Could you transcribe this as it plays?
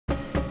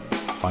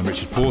I'm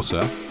Richard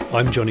Porter.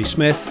 I'm Jonny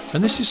Smith.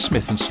 And this is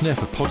Smith and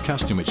Sniff, a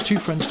podcast in which two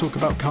friends talk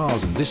about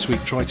cars and this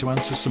week try to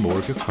answer some more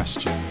of your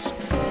questions.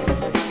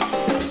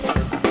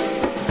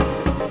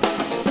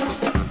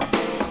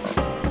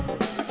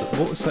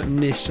 What was that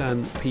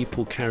Nissan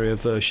people carry a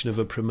version of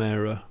a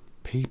Primera?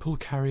 People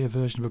carry a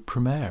version of a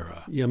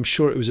Primera? Yeah, I'm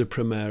sure it was a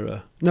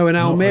Primera. No, an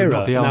Almera.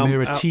 Not the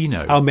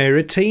Almeratino.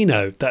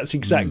 Almeratino. That's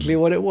exactly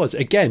what it was.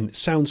 Again,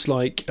 sounds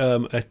like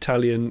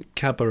Italian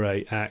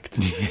cabaret act,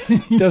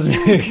 doesn't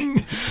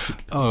it?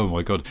 Oh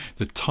my God.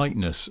 The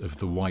tightness of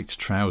the white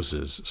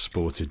trousers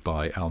sported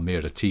by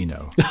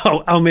Almeratino.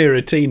 Oh,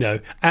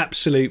 Almeratino.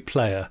 Absolute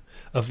player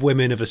of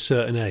women of a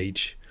certain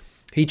age.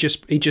 He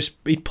just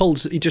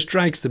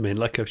drags them in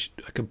like a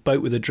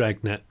boat with a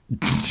dragnet.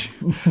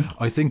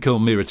 I think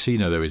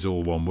Almeratino, though, is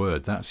all one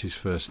word. That's his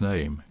first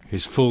name.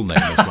 His full name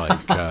is like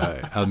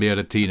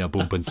Almeratino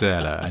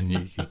Bumpancera, and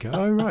you go,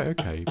 oh right,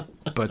 okay.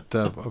 But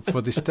for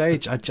the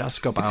stage, I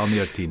just got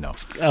Almeratino.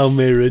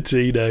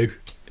 Almeratino.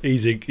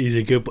 He's a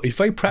good boy. He's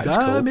very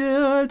practical.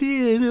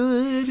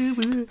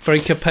 Very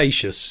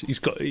capacious. He's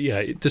got,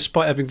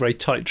 despite having very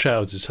tight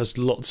trousers, has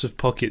lots of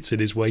pockets in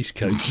his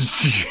waistcoat.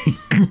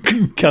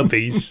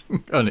 Cubbies.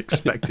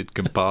 Unexpected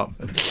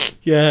compartments.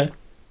 Yeah.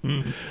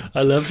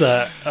 I love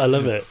that. I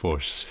love it.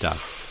 For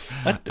stuff.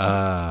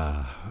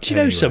 Do you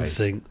know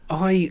something?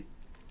 I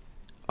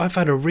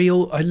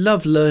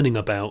love learning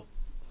about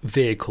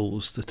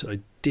vehicles that I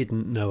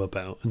didn't know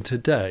about. And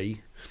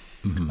today,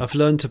 I've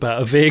learnt about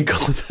a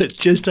vehicle that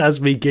just has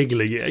me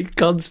giggling. It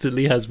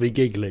constantly has me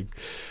giggling.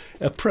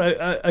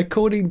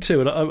 According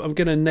to, and I'm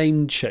going to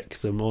name check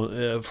them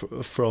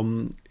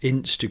from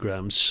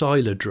Instagram,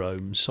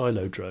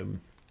 Silodrome.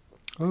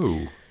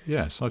 Oh,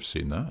 yes, I've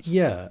seen that.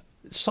 Yeah,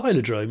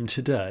 Silodrome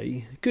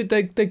today. Good,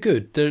 they're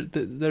good.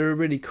 They're a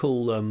really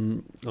cool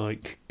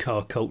like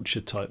car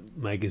culture type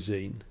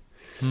magazine.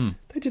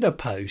 They did a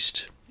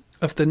post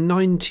of the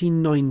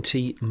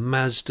 1990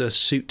 Mazda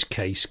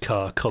suitcase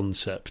car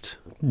concept.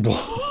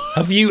 What?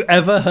 Have you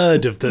ever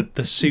heard of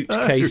the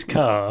suitcase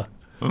car?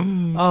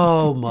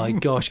 Oh my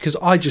gosh! Because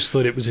I just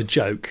thought it was a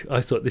joke.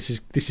 I thought this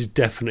is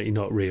definitely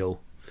not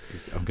real.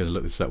 I'm going to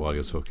look this up while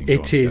you're talking.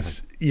 It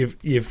is.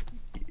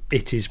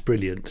 It is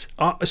brilliant.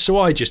 So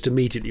I just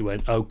immediately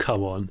went, "Oh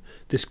come on,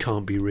 this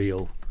can't be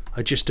real.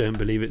 I just don't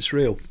believe it's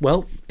real."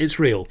 Well, it's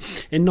real.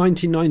 In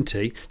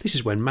 1990, this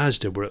is when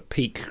Mazda were at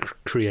peak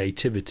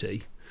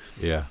creativity.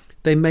 Yeah.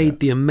 They made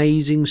the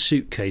amazing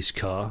suitcase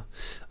car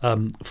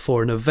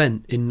for an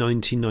event in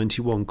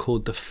 1991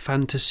 called the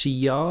Fantasy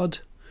Yard.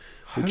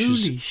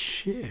 Holy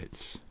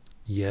shit.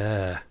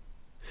 Yeah.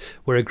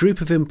 Where a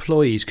group of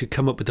employees could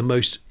come up with the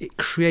most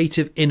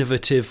creative,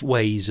 innovative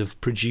ways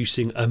of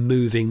producing a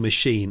moving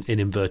machine, in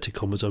inverted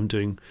commas. I'm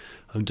doing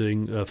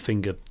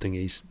finger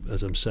thingies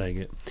as I'm saying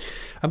it.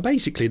 And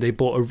basically they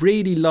bought a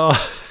really large...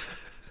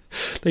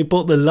 They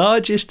bought the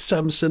largest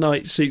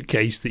Samsonite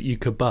suitcase that you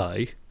could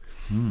buy,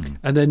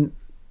 and then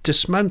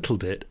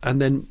dismantled it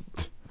and then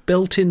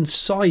built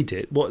inside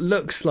it what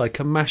looks like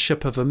a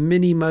mashup of a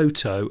mini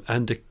moto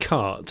and a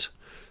cart,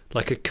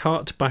 like a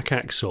cart back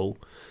axle.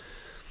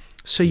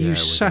 So you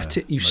sat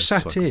in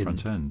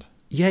front end.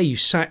 Yeah, you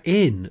sat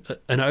in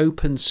an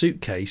open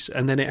suitcase,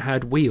 and then it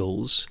had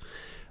wheels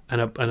and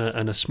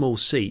a small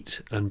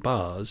seat and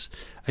bars,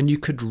 and you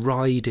could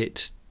ride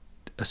it,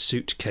 a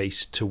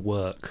suitcase, to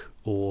work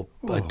or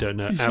I don't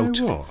know, out.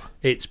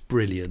 It's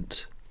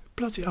brilliant.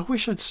 Bloody, I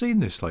wish I'd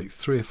seen this like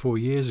 3 or 4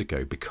 years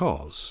ago,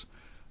 because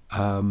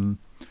for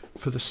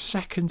the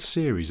second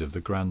series of the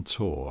Grand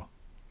Tour,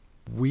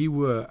 we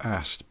were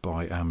asked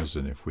by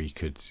Amazon if we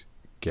could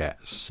get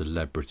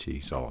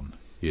celebrities on,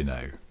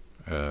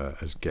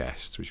 as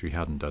guests, which we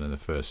hadn't done in the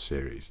first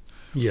series.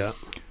 Yeah.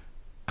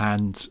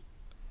 And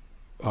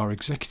our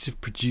executive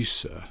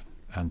producer,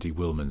 Andy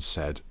Willman,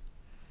 said,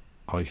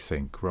 I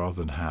think rather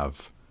than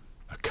have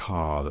a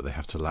car that they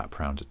have to lap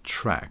round a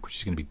track, which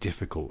is going to be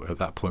difficult. At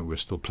that point, we're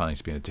still planning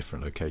to be in a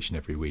different location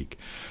every week.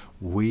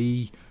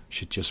 We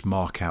should just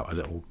mark out a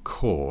little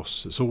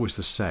course that's always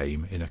the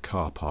same in a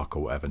car park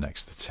or whatever,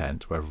 next to the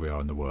tent, wherever we are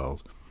in the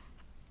world.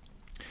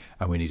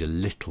 And we need a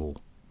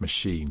little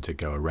machine to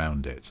go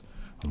around it.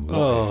 And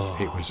what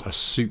if it was a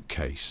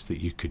suitcase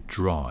that you could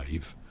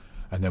drive,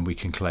 and then we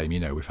can claim,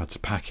 we've had to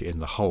pack it in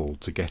the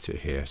hold to get it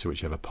here, to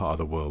whichever part of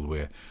the world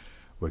we're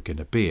going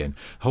to be in.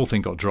 The whole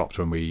thing got dropped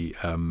when we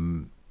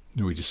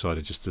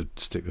decided just to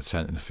stick the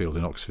tent in a field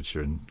in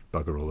Oxfordshire and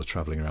bugger all the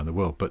travelling around the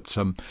world. But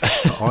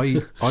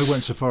I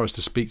went so far as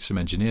to speak to some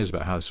engineers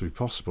about how this would be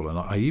possible, and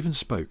I even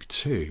spoke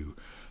to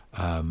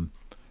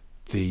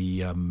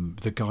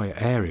the guy at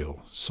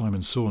Ariel,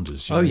 Simon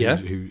Saunders.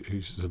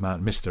 Who's the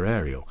man, Mr.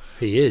 Ariel.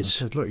 He is. I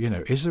said, look,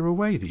 is there a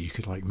way that you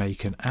could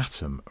make an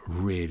atom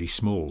really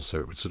small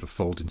so it would sort of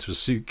fold into a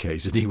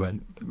suitcase? And he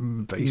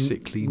went,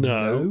 basically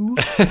no,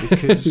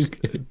 because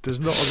there's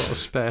not a lot of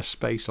spare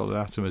space on an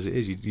atom as it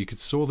is. You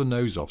could saw the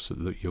nose off so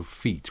that your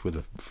feet were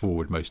the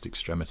forwardmost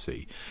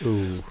extremity.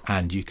 Ooh.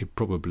 And you could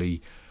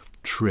probably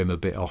trim a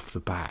bit off the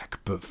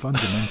back, but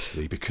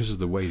fundamentally, because of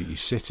the way that you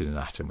sit in an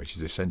atom, which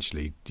is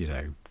essentially,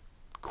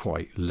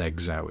 quite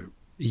legs out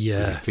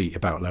your feet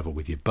about level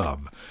with your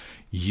bum,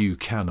 you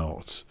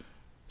cannot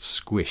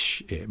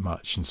squish it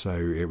much, and so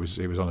it was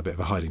on a bit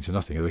of a hiding to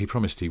nothing. Although he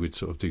promised he would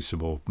sort of do some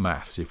more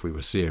maths if we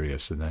were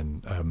serious, and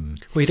then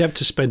we'd have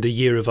to spend a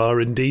year of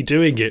R&D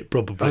doing it,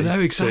 probably. I know,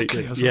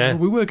 exactly. So, like, well,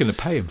 we were going to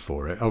pay him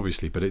for it,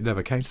 obviously, but it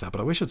never came to that. But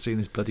I wish I'd seen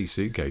this bloody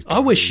suitcase. I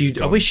wish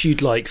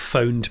you'd like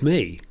phoned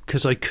me,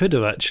 because I could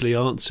have actually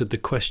answered the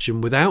question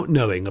without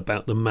knowing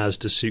about the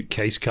Mazda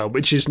suitcase car,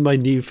 which is my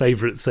new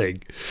favourite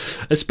thing,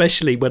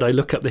 especially when I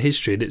look up the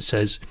history and it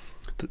says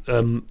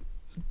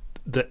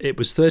that it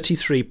was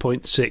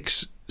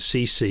 33.6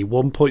 cc,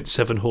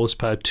 1.7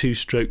 horsepower,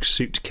 two-stroke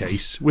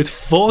suitcase with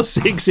 4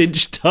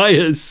 6-inch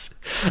tyres.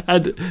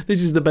 And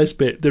this is the best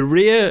bit. The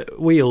rear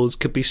wheels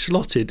could be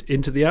slotted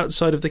into the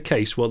outside of the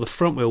case, while the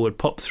front wheel would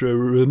pop through a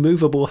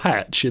removable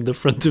hatch in the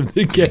front of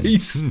the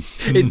case.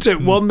 It took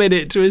 1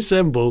 minute to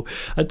assemble,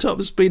 a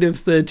top speed of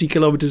 30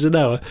 kilometres an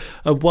hour.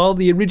 And while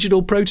the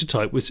original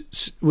prototype was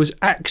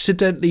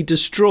accidentally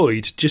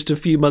destroyed just a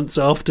few months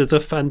after the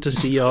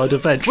Fantasy Yard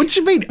event. What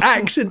do you mean,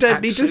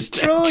 accidentally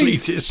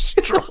destroyed?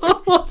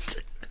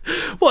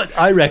 What?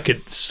 I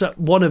reckon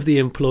one of the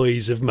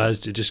employees of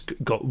Mazda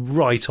just got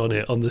right on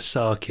it on the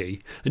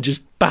Saki and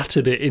just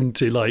battered it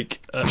into like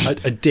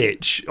a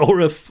ditch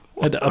or a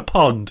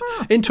pond,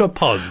 into a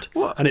pond,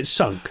 and it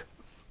sunk.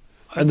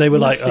 And they were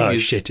like, "Oh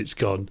shit, it's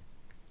gone."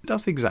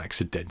 Nothing's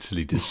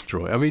accidentally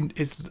destroyed. I mean,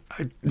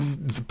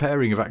 the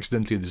pairing of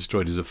accidentally and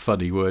destroyed is a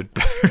funny word.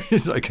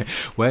 It's like, okay,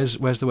 where's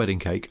the wedding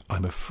cake?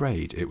 I'm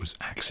afraid it was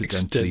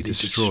accidentally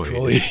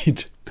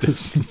destroyed. The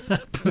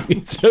snap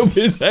itself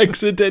is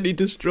accidentally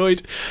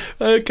destroyed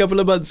a couple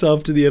of months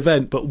after the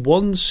event, but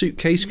one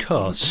suitcase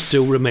car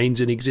still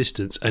remains in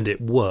existence, and it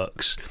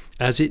works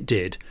as it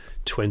did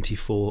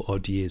 24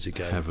 odd years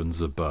ago. Heavens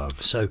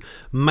above. So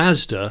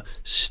Mazda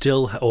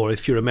still, or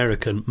if you're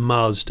American,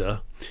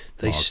 Mazda,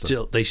 they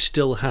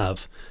still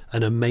have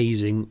an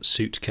amazing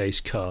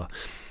suitcase car.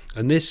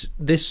 And this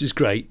is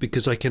great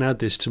because I can add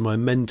this to my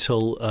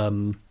mental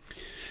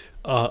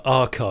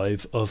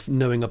archive of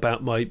knowing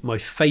about my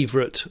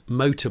favourite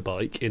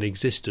motorbike in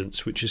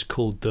existence, which is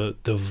called the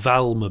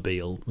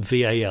Valmobile,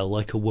 VAL,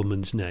 like a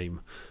woman's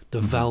name. The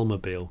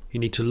Valmobile. You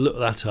need to look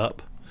that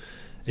up.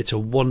 It's a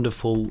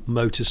wonderful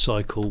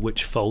motorcycle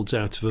which folds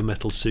out of a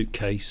metal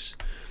suitcase,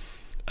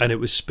 and it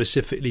was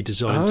specifically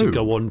designed to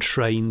go on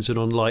trains and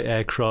on light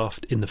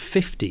aircraft in the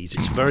 50s.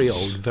 It's very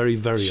old, very,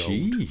 very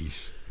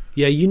Jeez. old.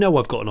 Yeah, you know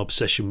I've got an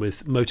obsession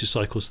with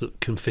motorcycles that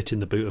can fit in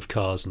the boot of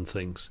cars and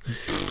things.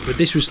 But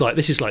this is like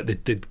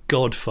the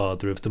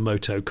godfather of the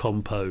Moto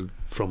Compo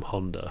from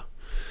Honda.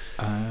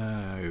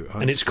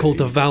 And it's called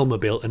the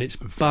Valmobile, and it's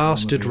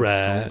bastard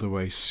rare.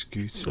 Foldaway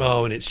scooter.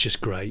 Oh, and it's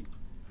just great.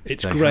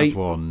 It's they great. Have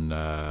one,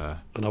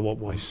 and I want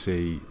one. I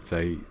see.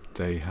 They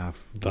have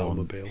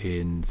Valmobile. One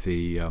in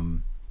the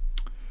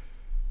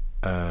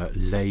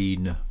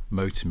Lane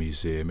Motor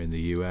Museum in the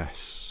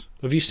US.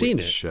 Have you seen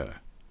it?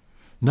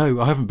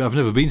 No, I haven't. I've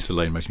never been to the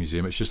Lane Motor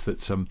Museum. It's just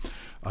that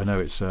I know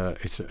it's a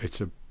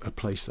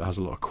place that has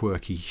a lot of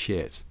quirky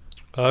shit.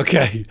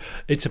 Okay,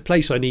 it's a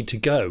place I need to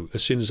go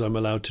as soon as I'm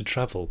allowed to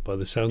travel. By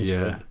the sounds of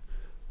it.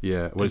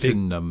 Yeah. Well,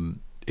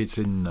 it's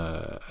in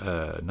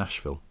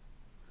Nashville.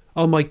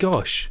 Oh my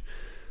gosh.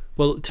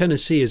 Well,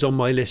 Tennessee is on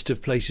my list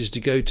of places to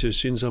go to as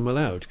soon as I'm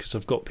allowed, because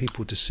I've got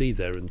people to see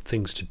there and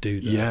things to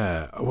do there.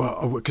 Yeah,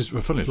 well, because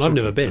I've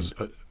never been.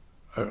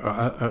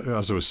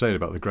 As I was saying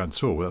about the Grand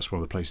Tour, that's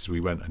one of the places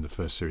we went in the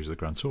first series of the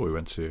Grand Tour. We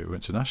went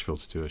to Nashville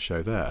to do a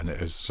show there, and it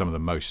was some of the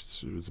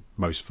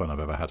most fun I've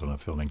ever had on a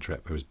filming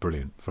trip. It was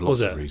brilliant for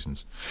lots of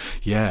reasons.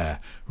 Yeah,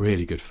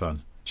 really good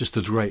fun. Just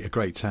a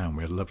great town.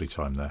 We had a lovely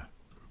time there.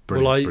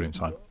 Brilliant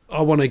time.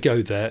 I want to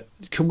go there.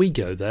 Can we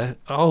go there?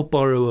 I'll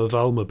borrow a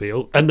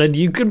Valmobile, and then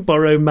you can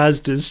borrow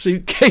Mazda's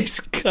suitcase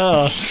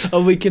car,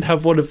 and we can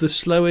have one of the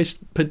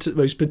slowest,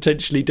 most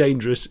potentially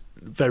dangerous,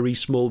 very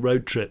small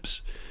road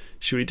trips.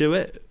 Should we do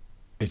it?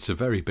 It's a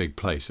very big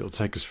place. It'll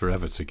take us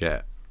forever to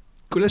get.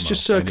 Well, let's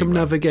just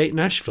circumnavigate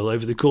Nashville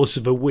over the course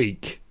of a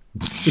week.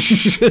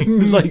 I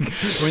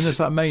mean, there's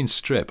that main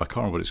strip. I can't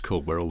remember what it's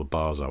called, where all the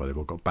bars are, where they've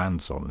all got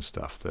bands on and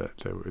stuff.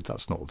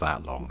 That's not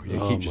that long. You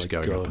keep just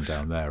going up and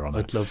down there on.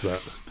 I'd love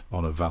that.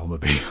 On a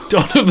Valmobile.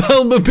 On a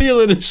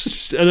Valmobile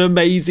and an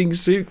amazing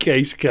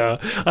suitcase car.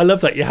 I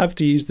love that. You have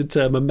to use the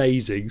term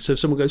amazing. So if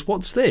someone goes,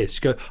 "What's this?"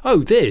 You go,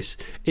 "Oh, this.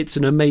 It's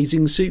an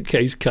amazing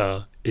suitcase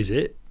car." Is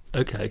it?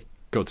 Okay.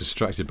 Got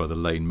distracted by the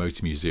Lane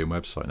Motor Museum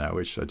website now,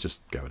 which I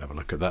just go and have a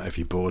look at that if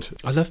you're bored.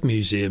 I love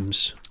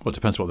museums. Well, it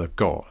depends what they've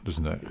got,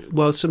 doesn't it?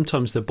 Well,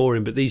 sometimes they're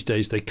boring, but these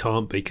days they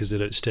can't be because they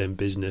don't stay in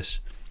business.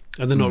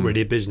 And they're not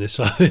really a business,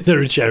 either. They're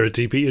a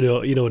charity, but you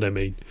know what I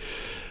mean.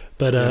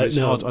 But it's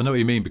hard. I know what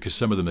you mean, because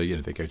some of them are,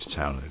 they go to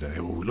town and they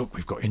look,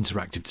 we've got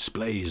interactive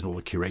displays and all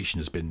the curation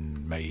has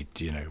been made,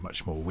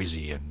 much more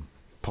whizzy and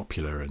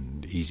popular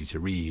and easy to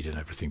read and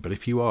everything. But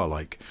if you are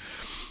like,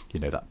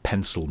 that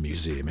pencil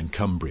museum in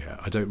Cumbria,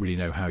 I don't really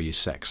know how you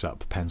sex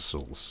up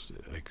pencils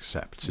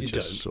except to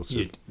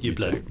you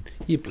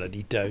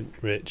bloody don't,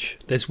 Rich.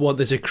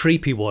 There's a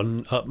creepy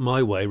one up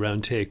my way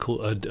round here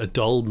called a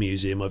doll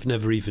museum. I've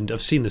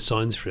seen the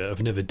signs for it.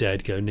 I've never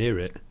dared go near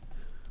it.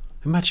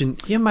 Imagine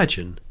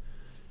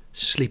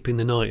sleeping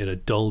the night in a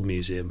doll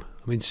museum.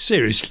 I mean,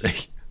 seriously.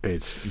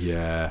 Did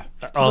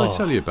I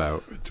tell you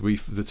about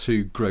the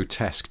two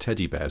grotesque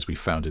teddy bears we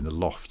found in the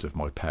loft of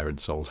my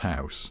parents' old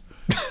house?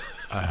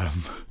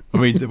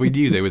 We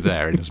knew they were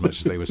there in as much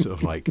as they were sort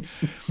of like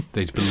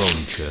they'd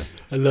belonged to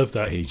I love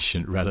that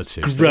ancient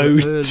relatives.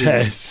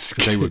 Grotesque.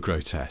 They were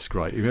grotesque,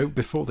 right?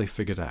 Before they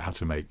figured out how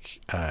to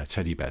make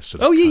teddy bears.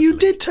 Sort of cuddly. You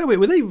did tell me.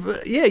 Were they?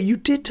 Yeah, you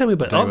did tell me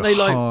about. Aren't they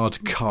like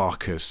hard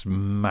carcass,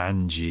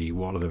 mangy?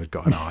 One of them had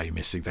got an eye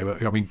missing. They were.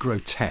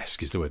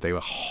 Grotesque is the word. They were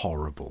a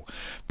horrible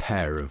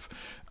pair of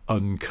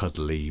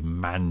uncuddly,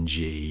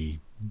 mangy,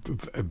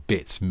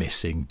 bits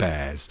missing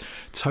bears,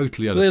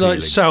 totally unappealing. They're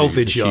like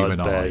salvage to the yard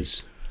human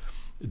bears. eye.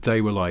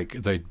 They were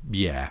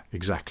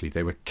exactly.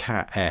 They were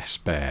cat-s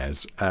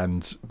bears.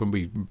 And when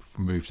we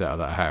moved out of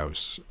that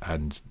house,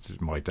 and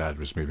my dad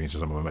was moving into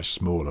somewhere much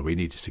smaller, we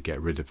needed to get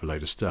rid of a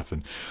load of stuff,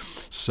 and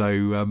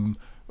so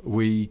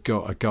we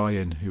got a guy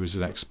in who was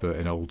an expert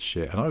in old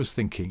shit. And I was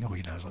thinking,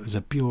 there's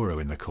a bureau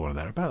in the corner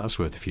there. About that's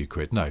worth a few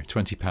quid. No,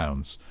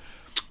 £20.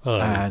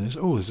 And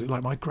is it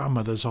like my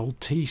grandmother's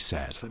old tea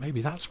set?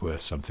 Maybe that's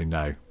worth something.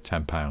 No,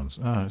 £10.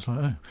 Oh, it's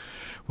like,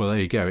 well, there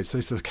you go. It's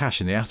the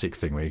cash in the attic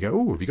thing where you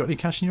go, have you got any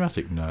cash in your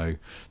attic? No.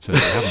 So they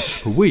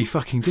haven't. But we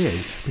fucking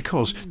did,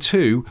 because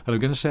two, and I'm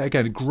going to say it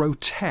again,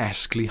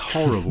 grotesquely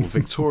horrible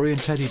Victorian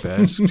teddy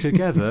bears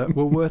together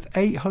were worth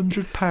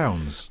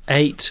 £800.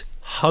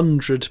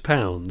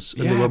 £800,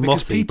 and they were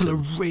because moth-eaten. People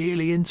are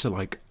really into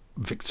like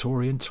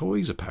Victorian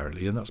toys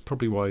apparently, and that's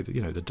probably why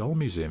the doll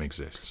museum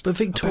exists. But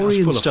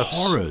Victorian stuff,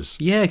 horrors.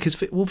 Yeah, because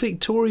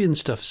Victorian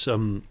stuff's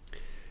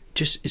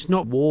it's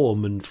not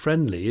warm and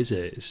friendly, is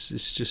it?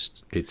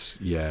 It's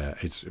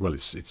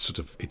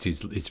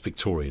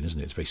Victorian,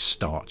 isn't it? It's very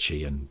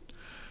starchy and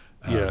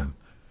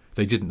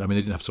They didn't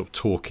have sort of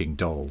talking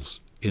dolls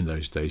in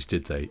those days,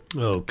 did they?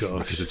 Oh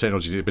gosh, because the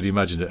technology did. But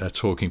imagine a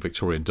talking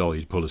Victorian doll.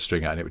 You'd pull a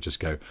string out and it would just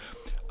go,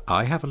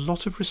 "I have a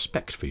lot of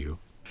respect for you.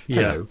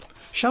 Hello.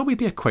 Shall we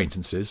be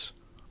acquaintances?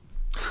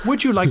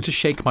 Would you like to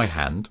shake my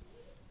hand?"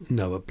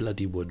 No, I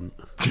bloody wouldn't.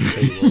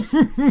 Tell you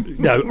what.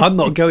 No, I'm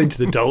not going to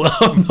the doll.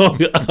 I'm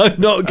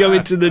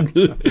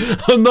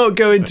not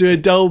going to a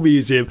doll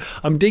museum.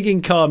 I'm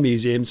digging car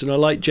museums, and I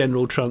like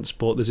general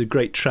transport. There's a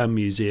great tram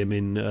museum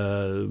in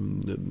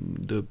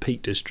the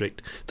Peak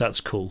District. That's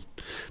cool.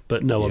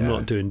 But no, I'm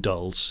not doing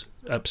dolls.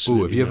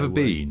 Absolutely. Have you ever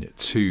been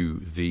to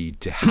the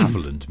De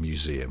Havilland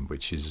Museum,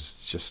 which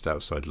is just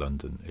outside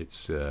London?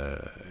 It's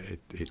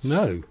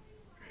no.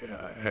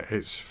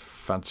 It's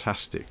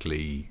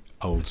fantastically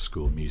old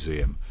school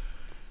museum,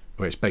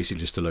 where it's basically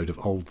just a load of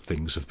old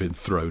things have been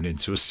thrown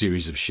into a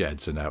series of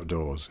sheds and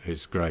outdoors.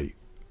 It's great.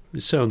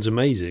 It sounds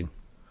amazing.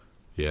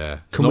 Yeah.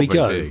 Can we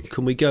go? Big.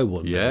 Can we go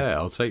one day? Yeah,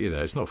 I'll take you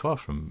there. It's not far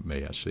from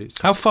me, actually.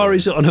 How far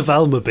is it on a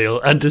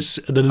Valmobile and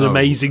an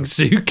amazing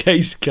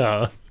suitcase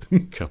car?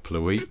 Couple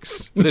of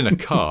weeks. But in a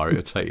car,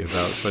 it'll take you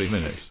about 20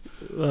 minutes.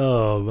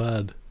 Oh,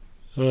 man.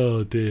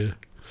 Oh, dear.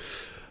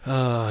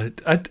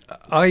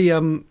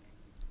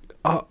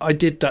 I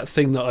did that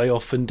thing that I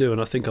often do,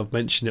 and I think I've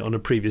mentioned it on a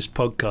previous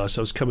podcast.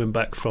 I was coming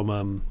back from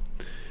a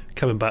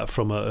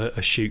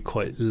shoot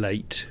quite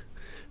late.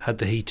 Had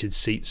the heated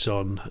seats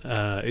on.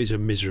 It was a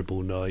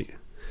miserable night.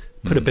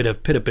 Put a bit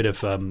of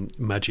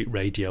Magic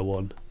Radio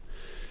on.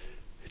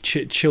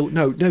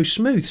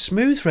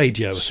 Smooth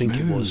Radio. I think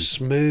it was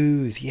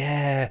Smooth.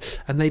 Yeah,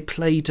 and they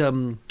played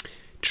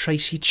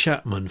Tracy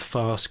Chapman,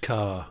 Fast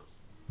Car,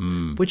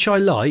 which I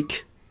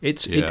like.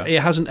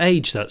 It hasn't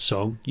aged, that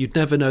song. You'd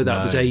never know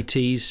that was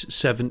 80s,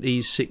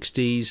 70s,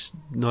 60s,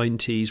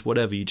 90s,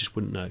 whatever. You just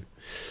wouldn't know.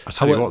 I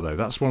tell you what, though,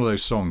 that's one of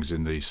those songs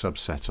in the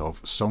subset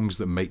of songs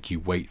that make you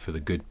wait for the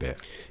good bit.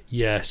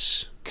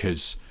 Yes.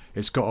 Because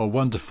it's got a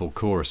wonderful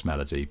chorus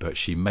melody, but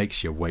she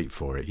makes you wait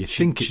for it. You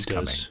think it's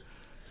coming.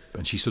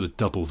 And she sort of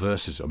double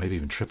verses, or maybe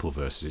even triple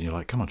verses, and you're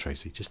like, "Come on,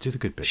 Tracy, just do the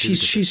good bit."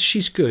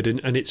 She's good,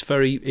 and it's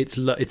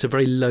a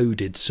very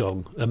loaded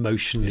song,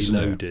 emotionally Isn't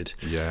loaded.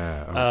 It?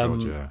 Yeah,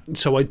 God, yeah.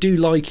 So I do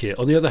like it.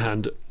 On the other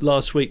hand,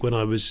 last week when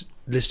I was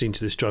listening to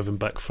this driving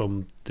back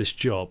from this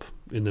job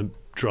in the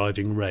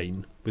driving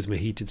rain with my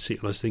heated seat,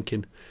 and I was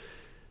thinking,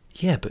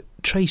 yeah, but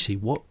Tracy,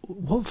 what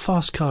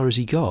fast car has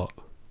he got?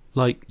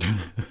 Like,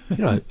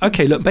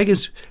 okay, look,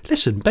 beggars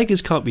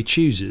can't be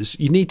choosers.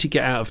 You need to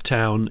get out of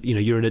town.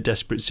 You're in a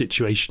desperate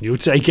situation. You'll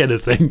take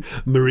anything,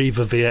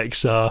 Mariva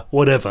VXR,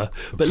 whatever.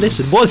 But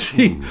listen, I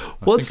think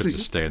I'll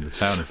just stay in the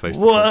town and face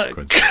the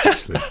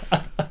consequences.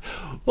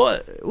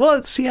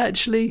 What's he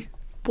actually?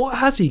 What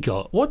has he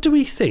got? What do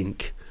we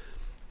think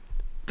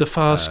the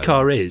fast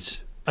car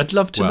is? I'd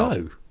love to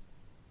know.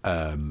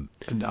 I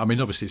mean,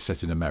 obviously, it's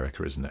set in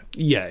America, isn't it?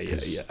 Yeah.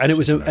 And it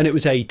was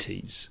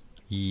 80s.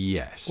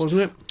 Yes.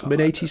 wasn't it?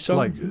 Mid-80s song?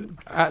 Like,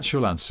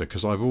 actual answer,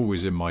 because I've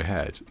always in my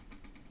head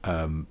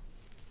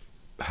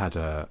had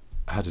an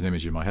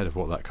image in my head of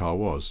what that car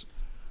was.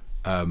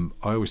 I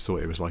always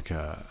thought it was like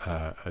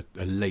a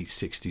late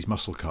 60s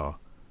muscle car.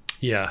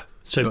 Yeah.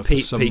 So but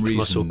peak for some reason,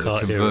 muscle car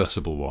a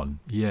convertible one.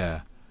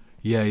 Yeah.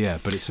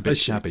 But it's a bit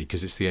shabby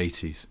because it's the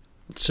 80s.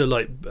 So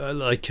like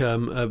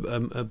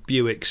a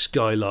Buick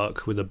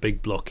Skylark with a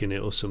big block in it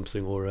or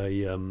something, or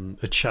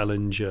a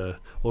Challenger,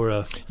 or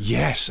a...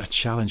 Yes, a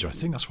Challenger. I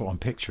think that's what I'm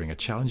picturing, a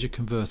Challenger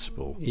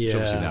convertible. Yeah. Which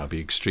obviously now would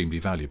be extremely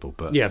valuable.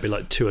 But yeah, it'd be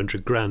like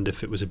 200 grand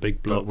if it was a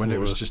big block. But when it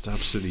was just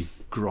absolutely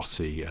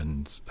grotty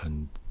and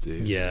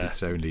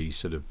it's only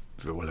sort of,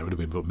 well, it would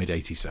have been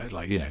mid-80s, so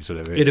like, you know, sort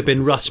of... It'd have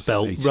been Rust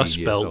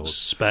Belt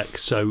spec,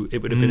 so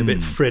it would have been a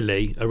bit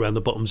frilly around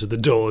the bottoms of the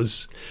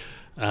doors.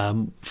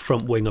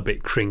 Front wing a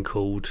bit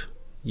crinkled,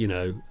 you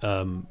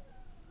know,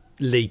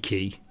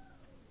 leaky.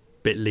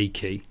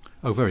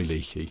 Oh, very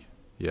leaky.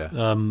 Yeah.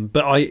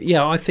 But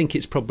I think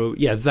it's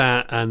probably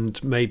that,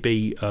 and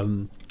maybe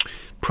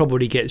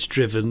probably gets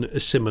driven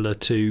similar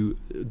to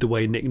the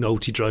way Nick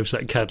Nolte drives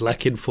that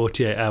Cadillac in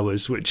 48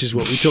 Hours, which is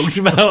what we talked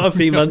about a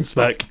few months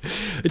back.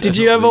 Did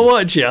you ever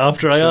watch it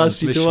after I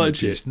asked you to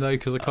watch it? No,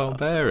 because I can't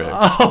bear it.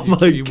 Oh my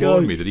God! You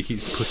warned me God. that he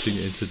keeps putting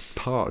it into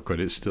park when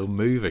it's still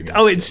moving.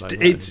 Oh, he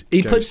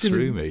puts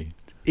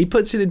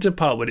it into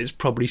park when it's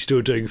probably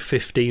still doing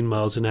 15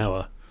 miles an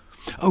hour.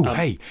 Oh,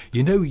 hey,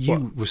 you know,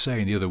 you were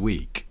saying the other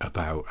week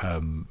about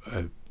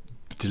a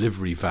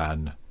delivery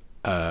van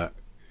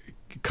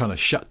kind of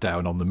shut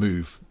down on the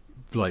move,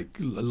 like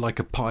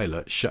a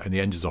pilot shutting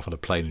the engines off on a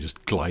plane and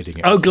just gliding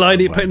it.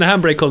 Putting the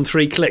handbrake on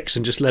 3 clicks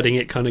and just letting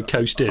it kind of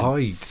coast in.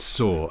 I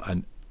saw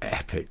an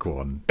epic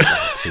one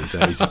 2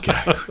 days ago.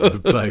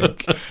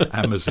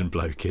 Amazon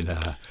bloke in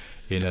a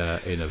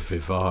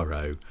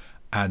Vivaro.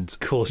 And of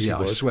course he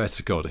was. I swear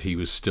to God, he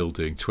was still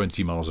doing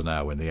 20 miles an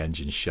hour when the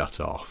engine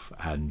shut off,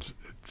 and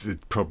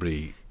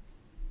probably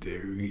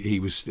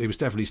it was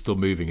definitely still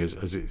moving as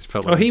it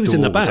felt like he was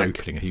in the back,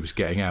 opening and he was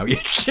getting out.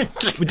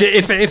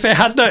 if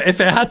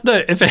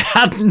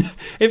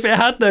it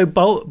had no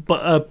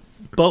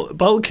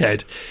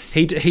bulkhead,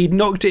 he'd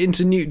knocked it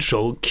into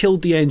neutral,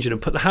 killed the engine, and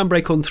put the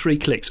handbrake on 3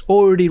 clicks.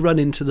 Already run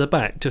into the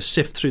back to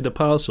sift through the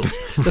parcels.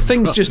 The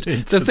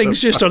thing's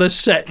just on a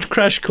set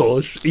crash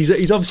course. He's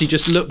obviously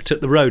just looked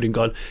at the road and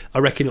gone, I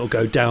reckon it'll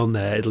go down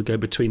there. It'll go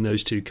between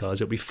those 2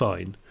 cars. It'll be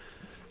fine.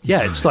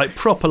 Yeah, it's like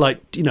proper,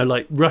 like, you know,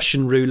 like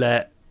Russian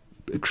roulette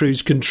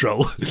cruise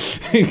control,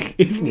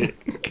 isn't it?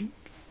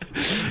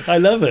 I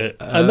love it.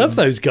 I love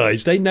those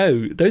guys. They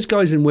know, those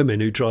guys and women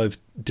who drive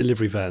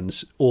delivery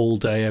vans all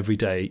day, every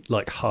day,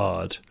 like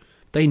hard.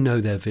 They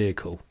know their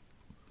vehicle.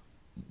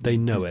 They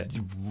know it.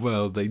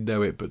 Well, they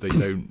know it, but they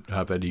don't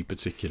have any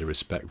particular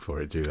respect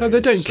for it, do they? Oh, they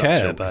don't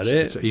care about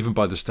it. Even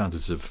by the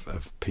standards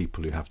of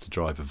people who have to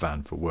drive a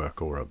van for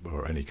work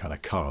or any kind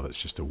of car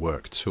that's just a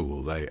work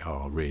tool, they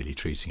are really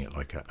treating it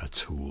like a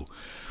tool.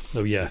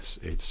 Oh, yeah.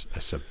 It's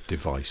a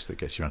device that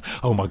gets you around.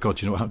 Oh, my God,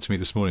 do you know what happened to me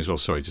this morning as well?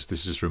 Sorry, this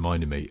just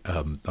reminded me.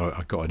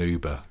 I got an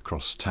Uber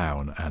across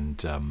town,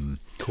 and... of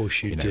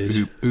course you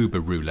did. Uber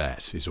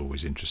roulette is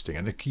always interesting,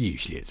 and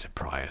usually it's a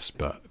Prius,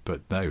 but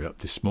no,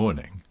 this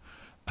morning...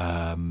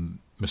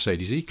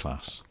 Mercedes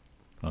E-Class.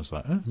 I was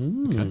like,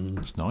 okay,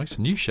 that's nice.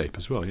 New shape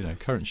as well, you know,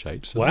 current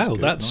shape. So wow,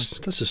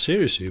 that's a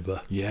serious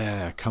Uber.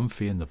 Yeah,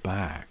 comfy in the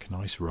back,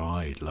 nice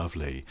ride,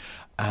 lovely.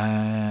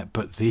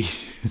 But the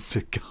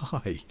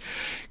guy,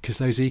 because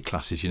those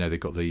E-Classes, you know, they've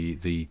got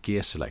the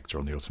gear selector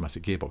on the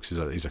automatic gearbox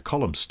is a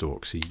column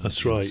stalk. So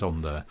that's right. It's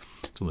on the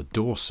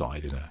door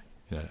side in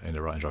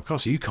a right-hand drive car,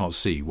 so you can't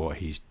see what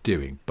he's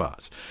doing.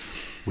 But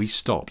we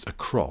stopped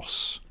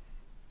across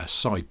a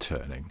side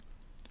turning,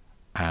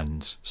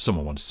 and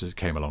someone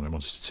came along and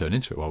wanted to turn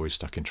into it while we were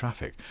stuck in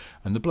traffic.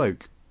 And the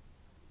bloke,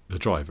 the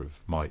driver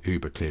of my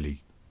Uber,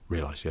 clearly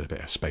realised he had a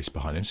bit of space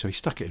behind him, so he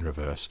stuck it in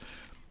reverse,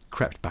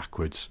 crept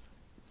backwards,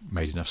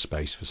 made enough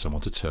space for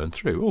someone to turn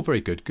through. All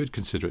very good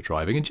considerate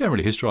driving, and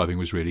generally his driving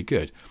was really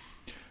good.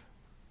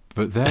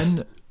 But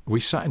then we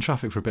sat in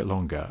traffic for a bit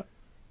longer,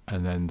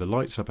 and then the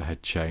lights up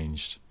ahead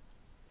changed,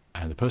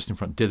 and the person in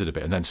front did it a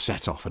bit and then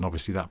set off. And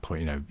obviously at that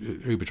point, you know,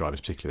 Uber drivers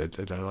particularly,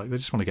 they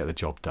just want to get the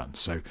job done.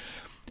 So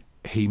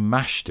he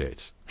mashed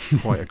it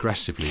quite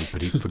aggressively,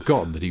 but he'd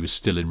forgotten that he was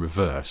still in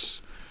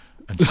reverse.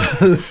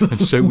 And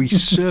so we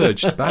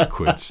surged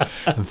backwards,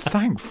 and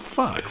thank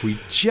fuck we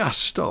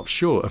just stopped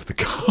short of the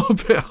car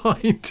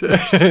behind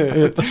us.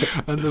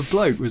 And the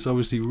bloke was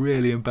obviously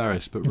really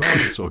embarrassed, but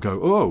rather than sort of go,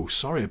 oh,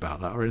 sorry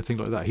about that, or anything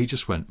like that, he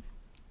just went,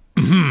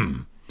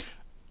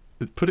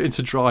 put it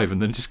into drive,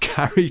 and then just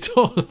carried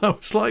on. I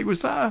was like, was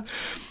that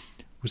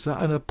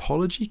an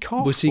apology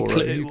cough? Was he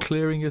are you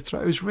clearing your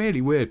throat? It was really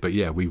weird, but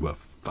yeah, we were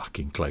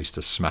fucking close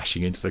to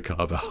smashing into the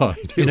car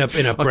behind. In a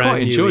brand new I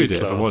quite enjoyed it,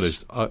 E-Class. if I'm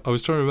honest. I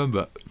was trying to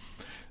remember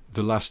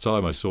the last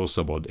time I saw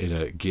someone in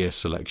a gear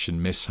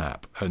selection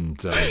mishap, and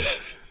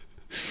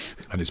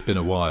it's been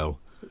a while.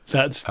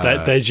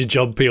 There's your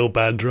John Peel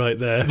band right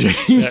there.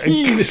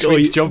 This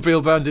week's John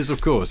Peel band is,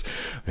 of course,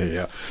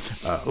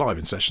 live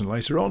in session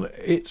later on.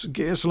 It's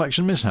gear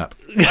selection mishap.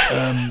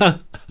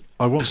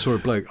 I once saw a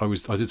bloke.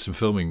 I did some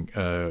filming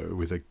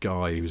with a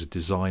guy who was a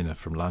designer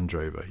from Land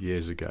Rover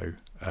years ago,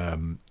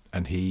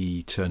 and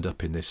he turned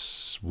up in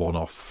this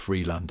one-off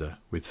Freelander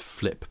with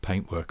flip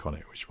paintwork on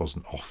it, which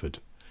wasn't offered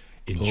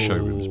in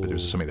showrooms, but it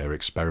was something they were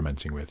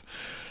experimenting with.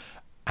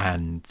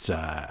 And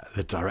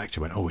the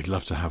director went, we'd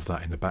love to have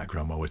that in the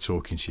background while we're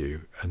talking to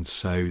you. And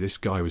so this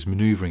guy was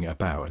manoeuvring it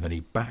about, and then he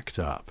backed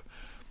up,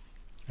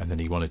 and then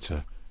he wanted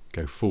to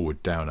go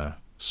forward down a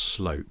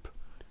slope.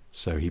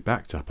 So he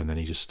backed up, and then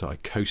he just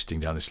started coasting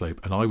down the slope.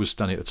 And I was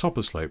standing at the top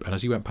of the slope, and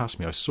as he went past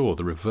me, I saw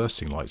the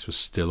reversing lights were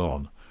still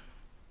on.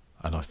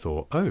 And I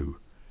thought,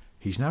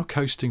 he's now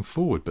coasting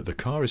forward, but the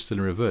car is still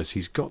in reverse.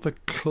 He's got the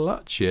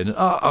clutch in.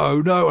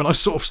 Oh no! And I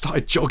sort of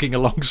started jogging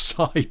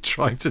alongside,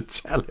 trying to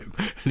tell him,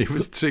 and it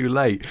was too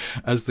late.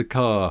 As the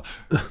car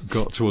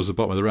got towards the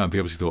bottom of the ramp, he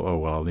obviously thought,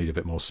 I'll need a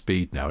bit more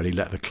speed now, and he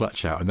let the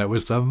clutch out, and there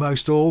was the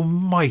most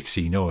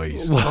almighty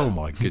noise. Oh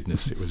my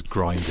goodness, it was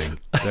grinding.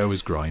 There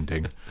was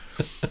grinding.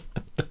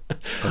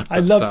 I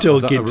love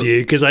talking to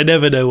you because I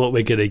never know what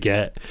we're going to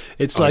get.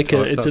 It's like it's a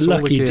lucky dip. That's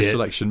all the gear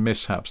selection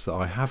mishaps that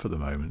I have at the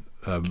moment.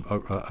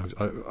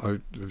 I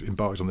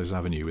embarked on this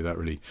avenue without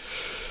really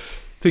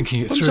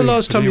thinking it through. When's the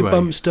last time you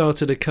bump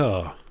started a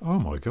car? Oh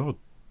my God,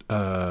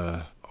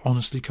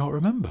 honestly can't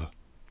remember.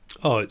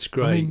 Oh, it's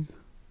great. I mean,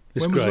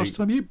 when was the last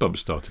time you bump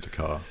started a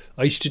car?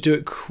 I used to do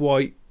it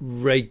quite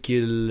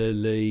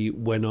regularly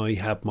when I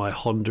had my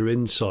Honda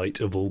Insight,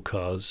 of all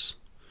cars.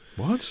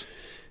 What?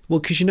 Well,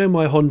 because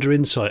my Honda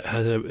Insight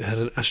had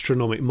an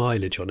astronomical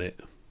mileage on it.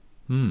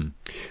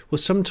 Well,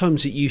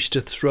 sometimes it used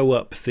to throw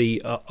up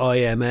the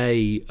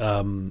IMA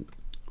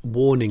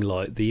warning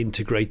light, the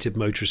integrated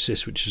motor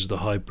assist, which is the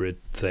hybrid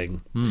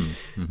thing,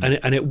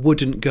 and it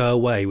wouldn't go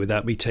away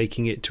without me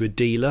taking it to a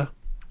dealer.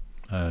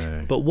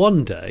 But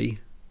one day,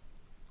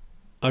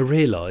 I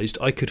realised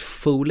I could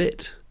fool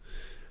it.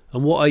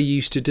 And what I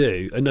used to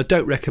do, and I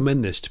don't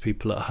recommend this to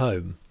people at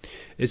home,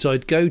 is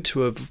I'd go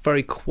to a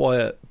very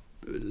quiet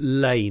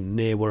lane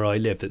near where I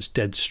live that's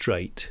dead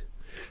straight,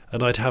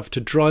 and I'd have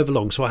to drive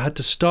along. So I had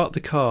to start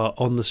the car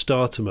on the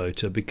starter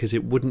motor because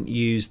it wouldn't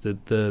use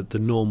the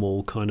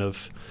normal kind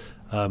of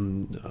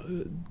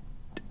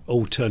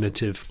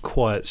alternative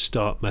quiet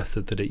start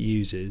method that it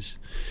uses.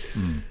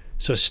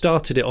 So I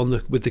started it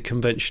with the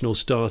conventional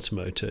starter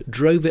motor,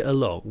 drove it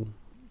along,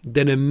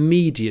 then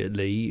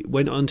immediately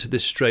went onto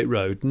this straight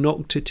road,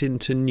 knocked it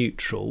into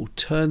neutral,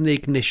 turned the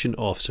ignition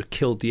off, so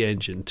killed the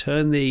engine,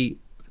 turned the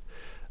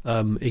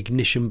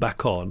ignition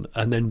back on,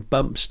 and then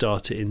bump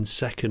start it in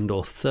second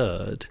or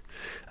third,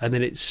 and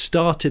then it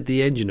started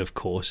the engine, of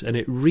course, and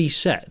it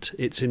reset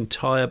its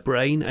entire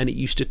brain, and it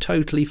used to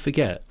totally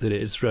forget that it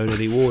had thrown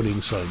any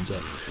warning signs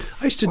up.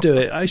 I used to do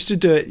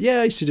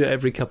it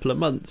every couple of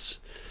months.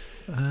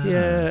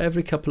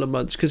 Every couple of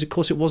months, because of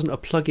course it wasn't a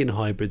plug-in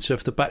hybrid, so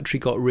if the battery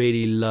got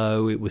really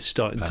low, it was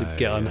starting to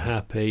get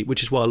unhappy,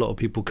 which is why a lot of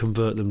people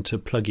convert them to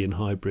plug-in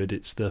hybrid.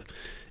 It's the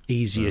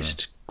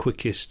easiest,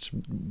 quickest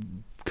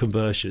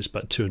conversion. Is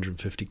about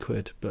 250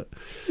 quid. But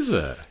is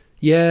it?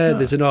 Yeah,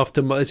 there's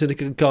there's a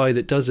guy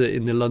that does it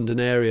in the London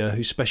area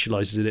who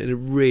specialises in it, and it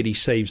really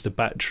saves the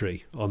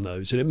battery on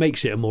those, and it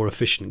makes it a more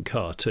efficient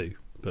car too.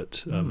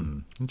 But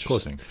of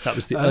course, that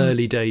was the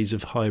early days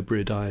of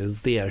hybrid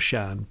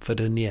for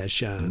the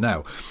near-shan.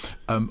 Now,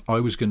 I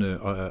was going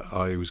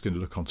to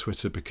look on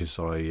Twitter because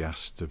I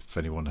asked if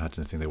anyone had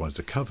anything they wanted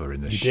to cover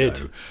in this show.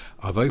 Did.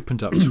 I've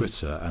opened up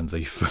Twitter and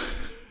they.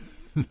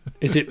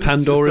 Is it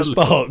Pandora's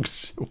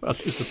box? Well,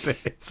 it's a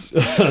bit.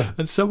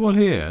 And someone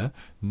here,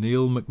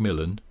 Neil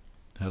McMillan.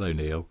 Hello,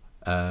 Neil.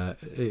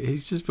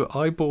 He's just put,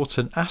 I bought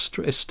an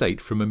Astra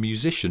estate from a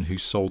musician who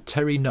sold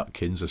Terry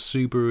Nutkins a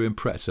Subaru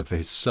Impreza for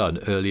his son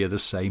earlier the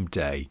same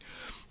day.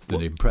 The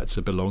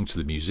Impreza belonged to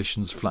the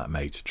musician's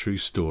flatmate. True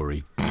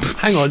story.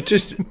 Hang on,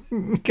 just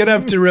gonna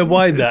have to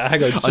rewind that.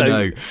 Hang on, I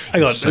know.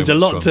 Hang on, there's a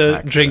lot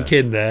to drink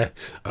in there.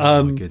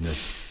 Oh my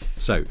goodness.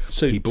 So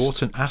he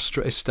bought an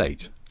Astra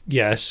estate.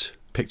 Yes.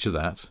 Picture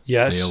that.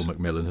 Yes. Neil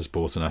McMillan has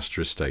bought an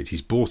Astra estate.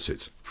 He's bought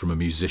it from a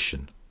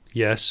musician.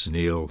 Yes.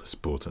 Neil has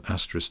bought an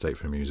Astra estate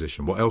from a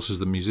musician. What else has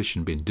the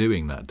musician been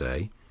doing that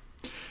day?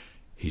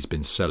 He's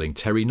been selling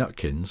Terry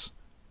Nutkins,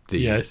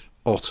 the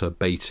otter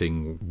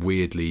baiting,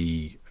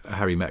 weirdly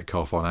Harry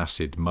Metcalf on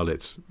acid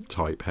mullet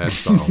type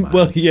hairstyle man.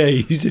 Well, yeah,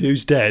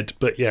 who's dead,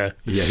 but yeah.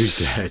 Yeah, who's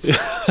dead.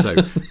 So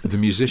the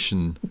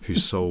musician who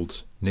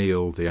sold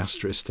Neil the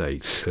Astra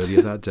estate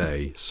earlier that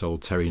day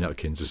sold Terry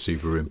Nutkins a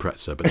Subaru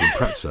Impreza, but the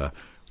Impreza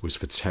was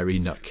for Terry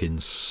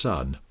Nutkins'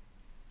 son.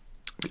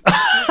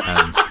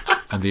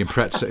 And the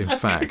Impreza, in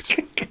fact,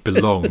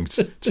 belonged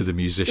to the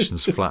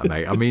musician's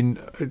flatmate. I mean,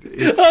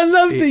 I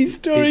love these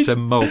stories. It's a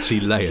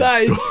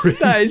multi-layered story.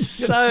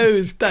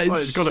 It's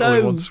got it all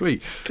in one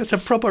tweet. That's a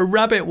proper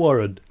rabbit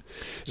warren.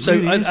 So,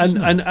 Really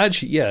and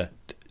actually, yeah,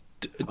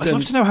 I'd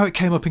love to know how it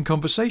came up in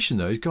conversation,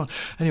 though. He's gone.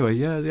 Anyway,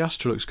 yeah, the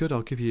Astra looks good.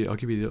 I'll give you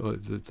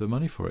the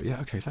money for it. Yeah,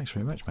 okay, thanks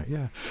very much, mate.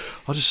 Yeah,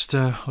 I'll just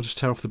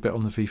tear off the bit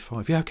on the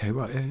V5. Yeah, okay,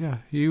 right. Yeah.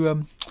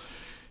 You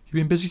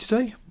been busy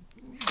today?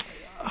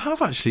 I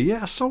have actually.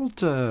 Yeah, I sold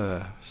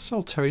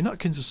Terry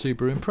Nutkins a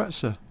Subaru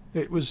Impreza.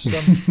 It was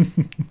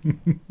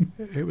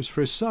it was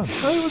for his son.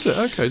 Oh, was it?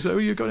 Okay, so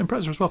you got an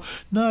Impreza as well?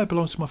 No, it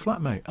belongs to my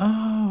flatmate.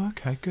 Oh,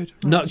 okay, good.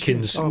 Right,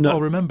 Nutkins.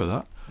 I'll remember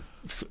that.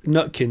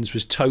 Nutkins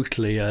was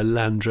totally a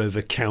Land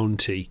Rover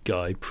County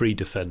guy,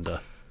 pre-Defender.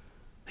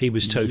 He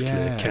was totally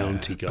a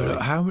county guy.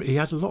 But he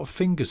had a lot of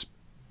fingers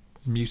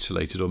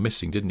mutilated or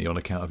missing, didn't he, on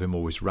account of him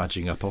always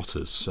ragging up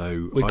otters?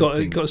 So we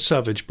got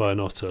savaged by an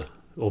otter,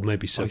 or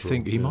maybe several. I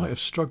think he might have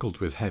struggled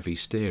with heavy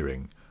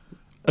steering.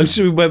 Oh,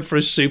 so we went for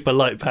a super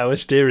light power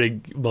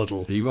steering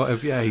model. He might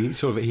have, yeah.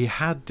 He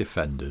had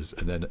Defenders,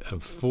 and then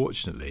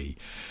unfortunately,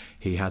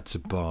 he had to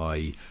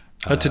buy.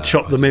 Had to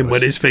chop them in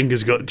when his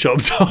fingers got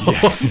chopped off.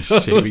 Yeah,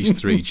 Series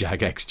 3 Jag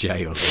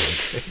XJ or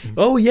something.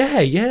 Oh, yeah.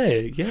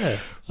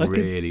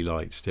 Really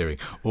light steering.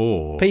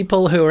 Or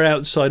people who are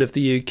outside of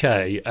the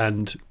UK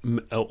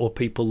or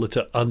people that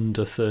are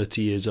under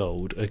 30 years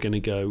old are going to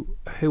go,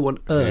 who on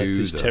earth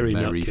is Terry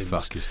Nutkins?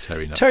 Fuck is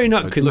Terry Nutkins? Terry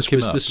Nutkins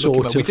was the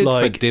sort of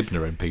like... Fred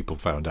Dibner and people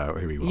found out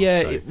who he was.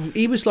 Yeah, so.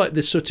 he was like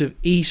the sort of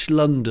East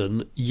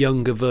London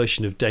younger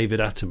version of David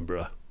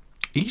Attenborough.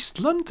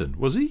 East London,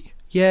 was he?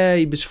 Yeah,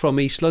 he was from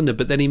East London,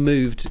 but then he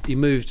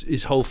moved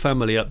his whole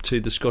family up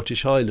to the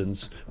Scottish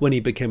Highlands when he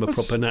became a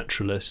proper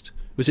naturalist.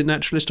 Was it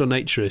naturalist or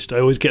naturist? I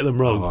always get them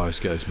wrong. Oh, I always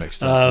get those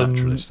mixed up.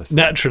 Naturalist, I think.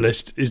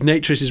 Naturalist.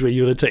 Naturist is where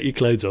you want to take your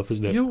clothes off,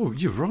 isn't it?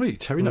 You're right.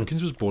 Terry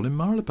Nutkins was born in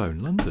Marylebone,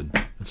 London,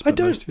 and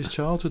spent most of his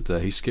childhood there.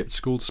 He skipped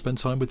school to spend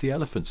time with the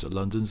elephants at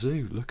London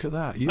Zoo. Look at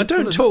that. I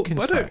don't talk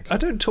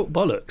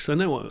bollocks. I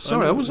know what.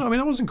 Sorry, I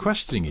wasn't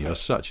questioning you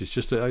as such. It's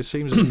just that it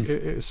seems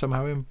it's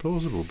somehow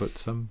implausible.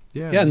 But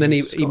yeah. Yeah, and then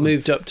he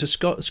moved up to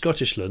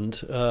Scottish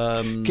Land.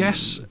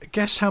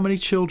 Guess how many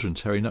children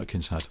Terry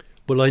Nutkins had?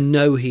 Well, I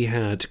know he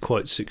had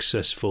quite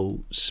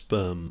successful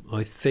sperm.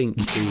 I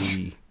think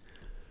he...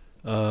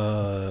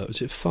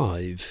 was it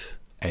 5?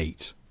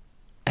 8.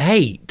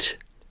 8?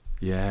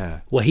 Yeah.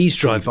 Well, he's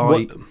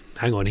driving...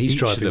 hang on, he's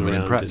driving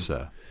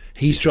around...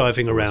 He's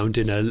driving around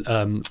in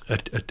a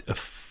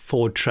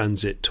Ford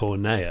Transit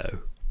Tornado.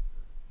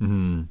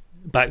 Mm-hmm.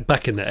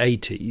 Back in the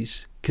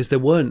 80s, because there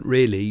weren't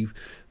really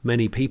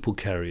many people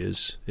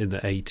carriers in the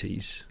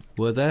 80s,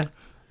 were there?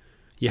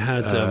 You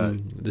had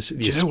the do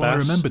you know what I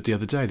remembered the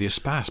other day? The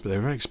Espas, but they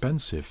were very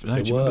expensive. No,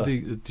 did you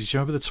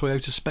remember the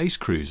Toyota Space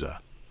Cruiser?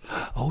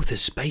 Oh, the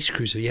Space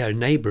Cruiser. Yeah, a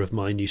neighbour of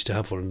mine used to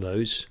have one of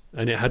those,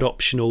 and it had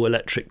optional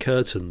electric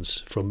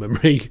curtains from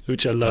memory,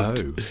 which I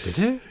loved. Oh, did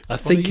it? I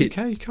think a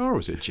UK car, or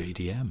was it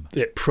JDM?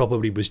 It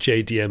probably was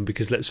JDM,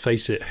 because let's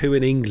face it, who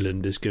in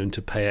England is going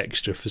to pay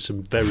extra for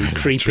some very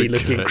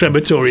creepy-looking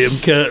crematorium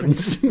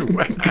curtains?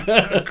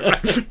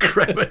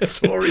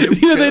 Crematorium.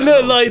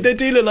 They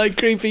do look like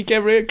creepy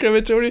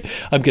crematorium.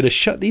 I'm going to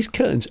shut these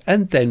curtains,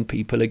 and then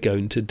people are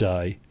going to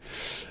die.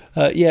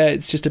 Yeah,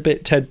 it's just a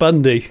bit Ted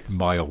Bundy.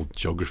 My old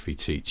geography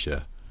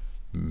teacher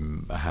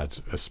had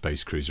a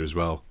space cruiser as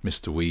well,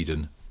 Mr.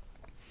 Whedon,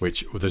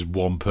 which there's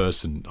one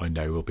person I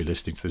know will be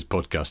listening to this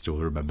podcast who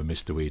will remember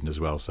Mr. Whedon as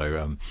well.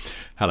 So,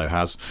 hello,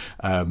 Haz.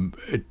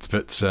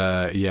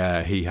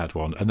 Yeah, he had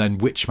one. And then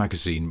Witch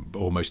magazine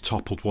almost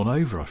toppled one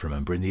over, I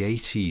remember, in the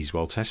 80s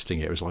while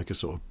testing it. It was like a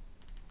sort of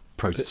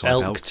prototype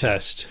elk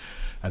test.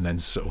 And then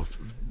sort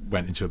of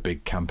went into a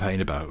big campaign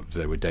about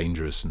they were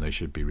dangerous and they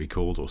should be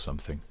recalled or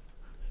something.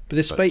 But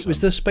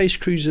was the space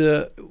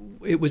cruiser?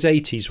 It was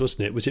 80s,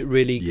 wasn't it? Was it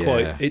really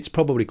quite? It's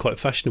probably quite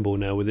fashionable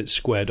now with its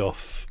squared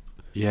off.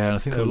 Yeah, and I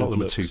think a lot of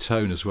them are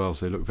two-tone as well,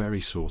 so they look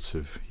very sort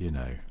of,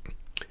 I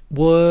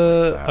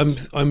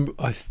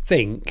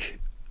think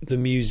the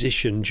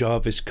musician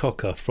Jarvis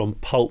Cocker from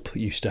Pulp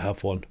used to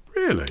have one.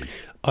 Really?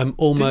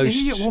 Didn't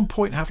he at one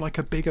point have like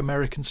a big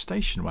American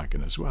station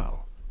wagon as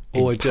well?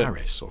 In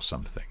Paris or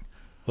something?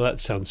 Well,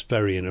 that sounds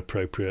very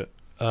inappropriate.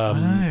 I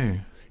know.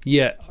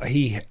 Yeah,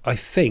 I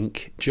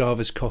think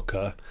Jarvis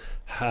Cocker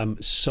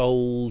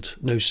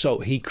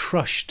he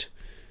crushed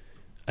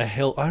a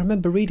Hill. I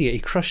remember reading it. He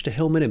crushed a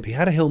Hillman Imp. He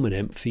had a Hillman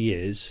Imp for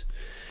years,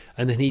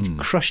 and then he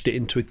crushed it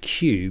into a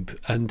cube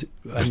and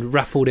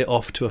raffled it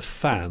off to a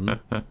fan,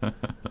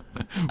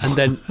 and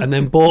then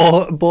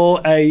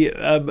bought a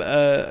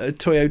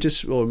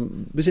Toyota, or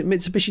was it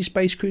Mitsubishi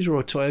Space Cruiser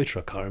or Toyota?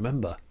 I can't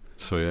remember.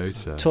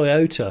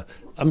 Toyota.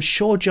 I'm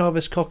sure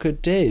Jarvis Cocker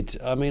did.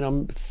 I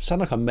mean, sound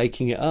like I'm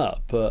making it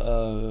up, but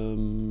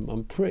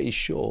I'm pretty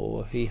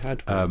sure he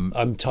had one.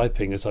 I'm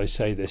typing as I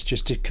say this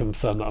just to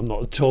confirm that I'm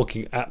not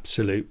talking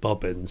absolute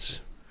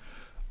bobbins.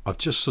 I've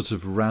just sort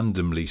of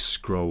randomly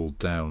scrolled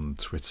down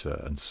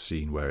Twitter and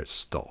seen where it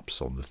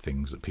stops on the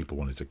things that people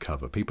wanted to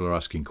cover. People are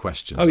asking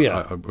questions,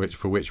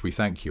 for which we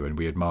thank you, and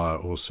we admire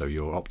also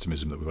your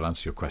optimism that we will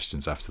answer your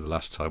questions after the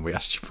last time we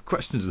asked you for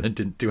questions and then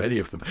didn't do any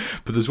of them.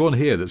 But there's one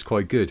here that's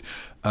quite good.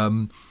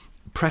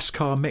 Press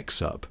car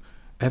mix-up.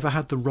 ever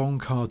had the wrong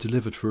car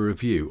delivered for a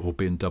review or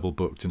been double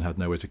booked and had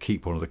nowhere to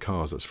keep one of the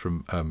cars? That's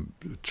from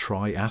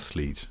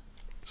Triathlete,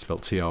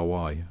 spelled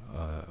Try.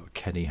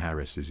 Kenny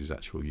Harris is his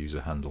actual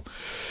user handle.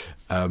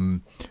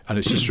 And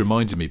it's just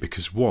reminded me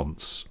because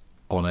once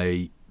on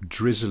a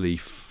drizzly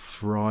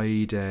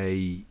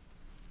Friday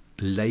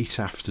late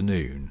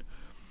afternoon,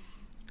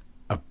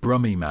 a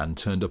Brummie man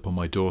turned up on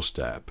my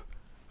doorstep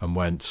and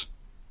went,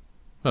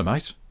 "Hello,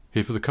 mate,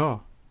 here for the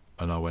car."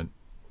 And I went,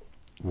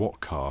 "What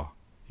car?"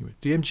 He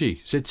went,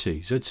 "DMG,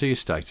 ZT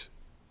estate.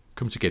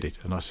 Come to get it."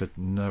 And I said,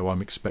 "No,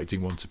 I'm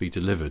expecting one to be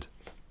delivered."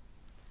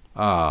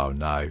 "Oh,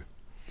 no."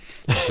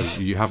 I said,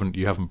 you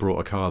haven't brought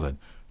a car then?"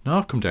 "No,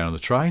 I've come down on the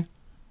train."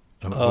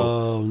 And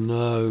Oh,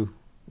 no.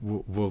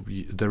 Well,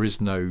 there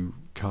is no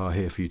car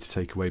here for you to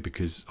take away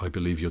because I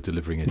believe you're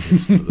delivering it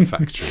instead of the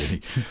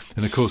factory.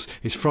 And of course,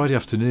 it's Friday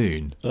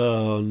afternoon.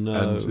 Oh, no.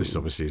 And this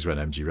obviously is when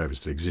MG Rover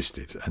still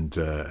existed. And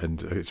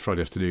it's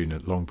Friday afternoon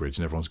at Longbridge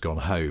and everyone's gone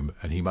home.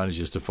 And he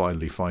manages to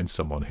finally find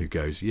someone who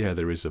goes, "Yeah,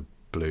 there is a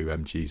blue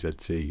MG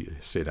ZT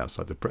sitting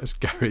outside the press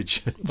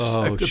garage." And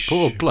so the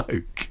poor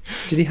bloke.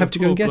 Did he have to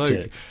go and get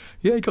it?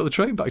 Yeah, he got the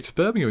train back to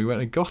Birmingham. He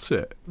went and got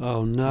it.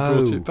 Oh,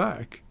 no. Brought it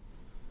back.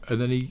 And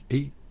then he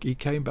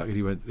came back and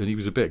he went, and he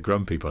was a bit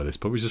grumpy by this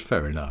point, which is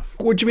fair enough.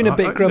 What do you mean a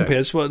bit grumpy?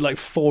 It's what, like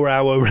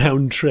 4-hour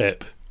round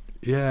trip?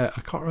 Yeah,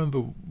 I can't remember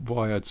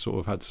why I'd sort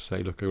of had to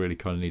say, "Look, I really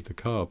kind of need the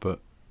car," but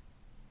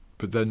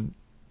then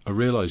I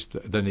realised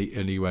that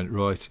he went,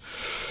 "Right,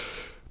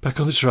 back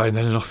on the train,"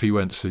 then, and off he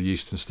went to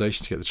Euston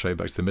Station to get the train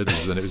back to the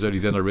Midlands. And it was only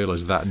then I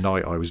realised that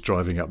night I was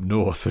driving up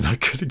north and I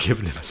could have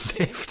given him a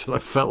lift, and I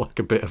felt like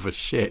a bit of a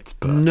shit,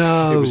 but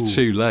it was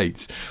too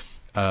late.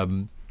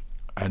 And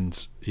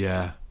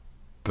yeah.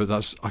 But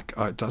that's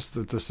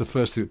the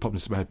first thing that popped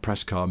into my head.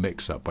 Press car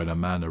mix-up when a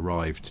man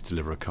arrived to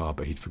deliver a car,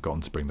 but he'd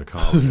forgotten to bring the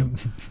car with him.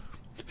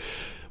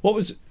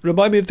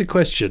 Remind me of the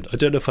question. I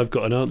don't know if I've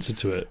got an answer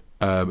to it.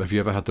 Have you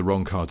ever had the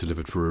wrong car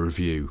delivered for a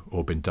review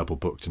or been double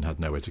booked and had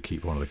nowhere to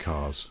keep one of the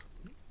cars?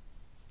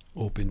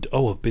 I've been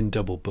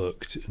double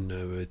booked.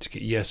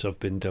 Yes, I've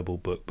been double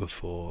booked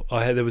before.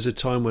 There was a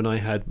time when I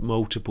had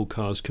multiple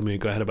cars coming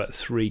and go. I had about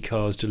 3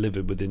 cars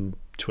delivered within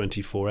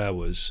 24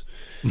 hours.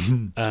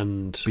 But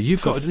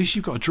at least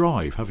you've got a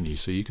drive, haven't you?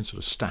 So you can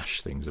sort of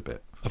stash things a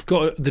bit.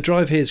 The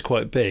drive here is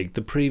quite big.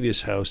 The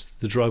previous house,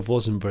 the drive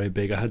wasn't very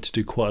big. I had to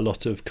do quite a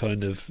lot of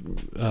kind of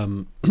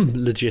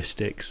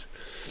logistics.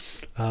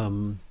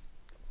 Yeah,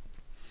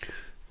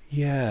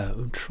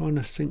 I'm trying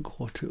to think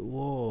what it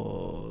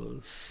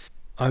was.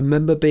 I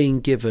remember being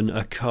given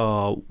a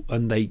car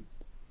and they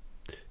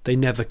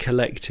never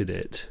collected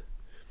it.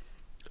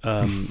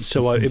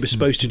 So it was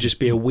supposed to just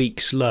be a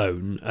week's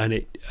loan, and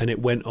it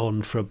went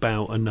on for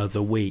about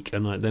another week.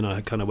 And then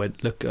I kind of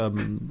went, "Look,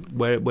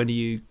 when do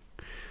you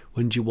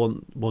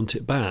want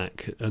it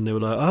back?" And they were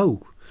like,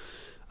 "Oh,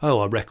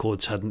 our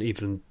records hadn't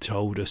even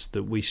told us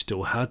that we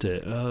still had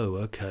it." "Oh,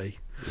 okay."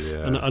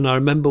 Yeah. And I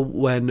remember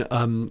when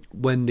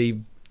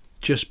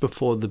just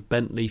before the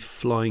Bentley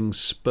Flying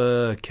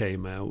Spur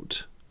came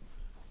out.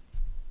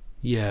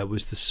 Yeah, it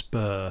was the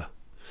Spur.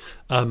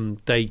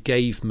 They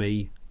gave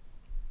me.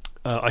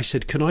 I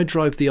said, "Can I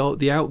drive the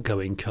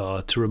outgoing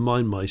car to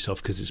remind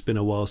myself, because it's been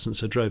a while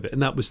since I drove it?"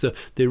 And that was the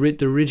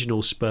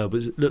original Spur.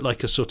 Looked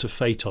like a sort of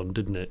Phaeton,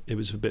 didn't it? It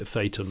was a bit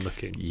Phaeton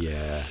looking.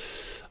 Yeah.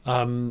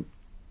 And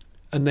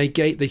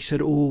they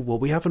said, "Oh, well,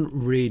 we haven't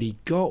really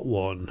got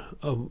one.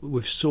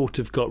 We've sort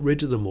of got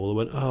rid of them all." I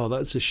went, "Oh,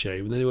 that's a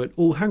shame." And then they went,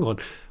 "Oh, hang on,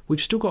 we've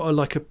still got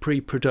a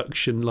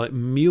pre-production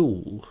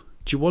Mule.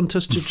 Do you want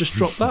us to just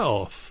drop that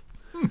off?"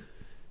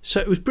 So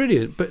it was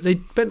brilliant. But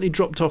Bentley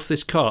dropped off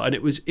this car, and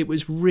it was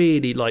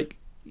really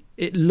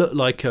it looked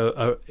like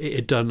it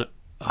had done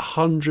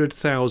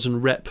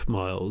 100,000 rep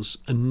miles,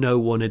 and no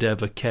one had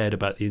ever cared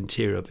about the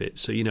interior of it.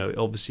 So it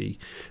obviously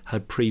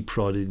had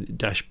pre-prodded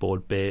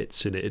dashboard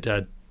bits, and it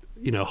had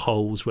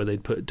holes where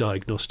they'd put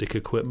diagnostic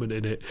equipment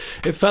in it.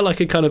 It felt like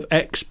a kind of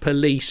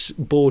ex-police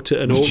bought at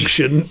an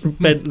auction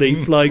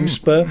Bentley Flying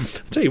Spur. I'll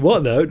tell you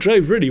what, though, it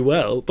drove really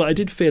well, but I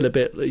did feel a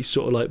bit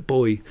sort of like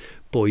boy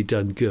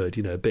done good,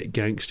 a bit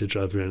gangster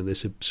driving around in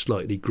this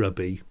slightly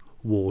grubby,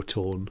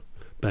 war-torn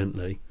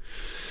Bentley.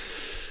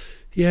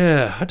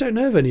 Yeah, I don't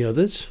know of any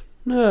others.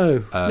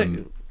 No.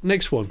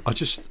 Next one. I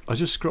just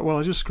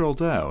scrolled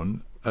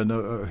down, and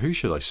who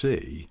should I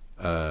see?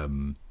 Pop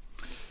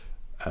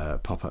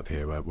up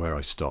here where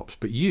I stopped,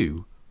 but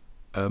you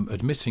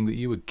admitting that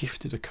you were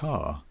gifted a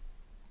car,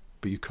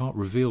 but you can't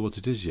reveal what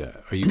it is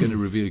yet. Are you going to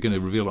reveal? You're going to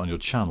reveal it on your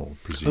channel,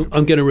 presumably.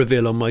 I'm going to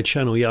reveal on my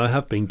channel. Yeah, I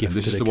have been gifted.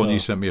 And this is the one you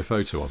sent me a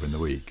photo of in the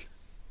week.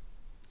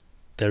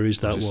 There is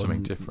that one.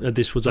 Something different.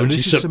 This was actually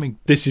something.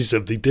 This is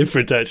something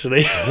different,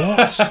 actually.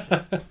 What?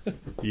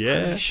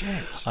 Yeah. Holy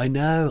shit. I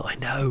know.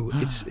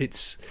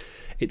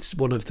 It's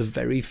one of the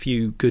very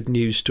few good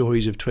news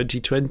stories of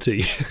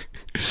 2020.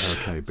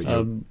 Okay, but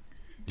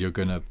you're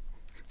gonna.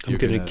 I'm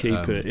going to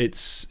keep it.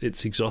 It's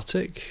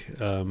exotic.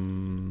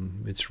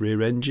 It's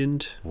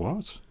rear-engined.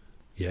 What?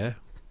 Yeah,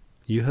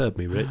 you heard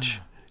me, Rich.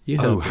 You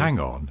Oh, heard me. hang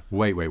on.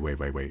 Wait.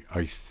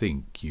 I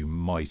think you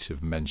might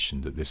have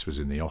mentioned that this was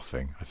in the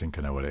offing. I think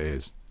I know what it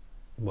is.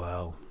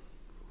 Wow.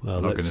 Well,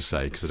 I'm not going to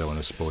say because I don't want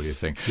to spoil your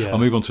thing. Yeah. I'll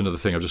move on to another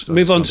thing.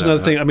 Move on to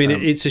another thing. I mean,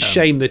 it's a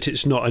shame that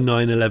it's not a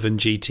 911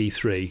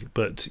 GT3,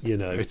 but, you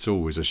know. It's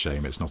always a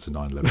shame it's not a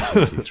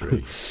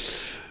 911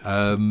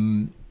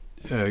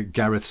 GT3.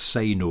 Gareth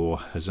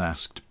Saynor has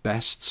asked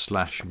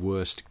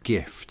best/worst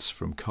gifts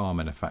from car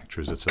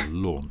manufacturers at a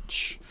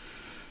launch.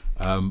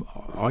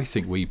 I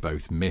think we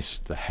both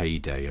missed the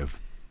heyday of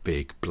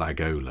big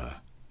Blagola.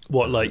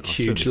 What, like I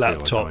huge certainly feel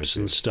like I laptops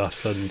and did.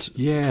 stuff and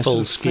Yeah, full sort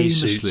of ski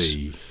suits?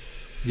 famously.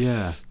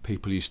 Yeah,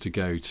 people used to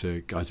go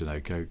to go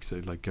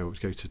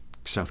to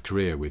South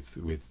Korea with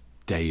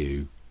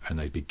Daewoo, and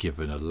they'd be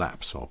given a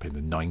laptop in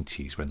the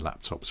 90s when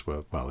laptops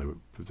were they were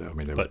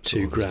But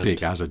sort of as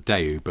big as a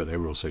Daewoo, but they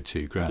were also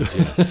 £2,000,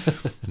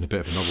 yeah, and a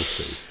bit of a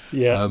novelty.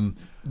 Yeah,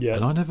 yeah.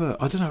 And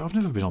I've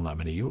never been on that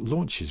many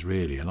launches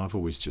really, and I've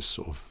always just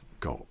sort of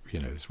got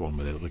this one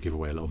where they'll give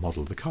away a little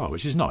model of the car,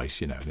 which is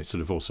nice, and it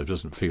sort of also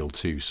doesn't feel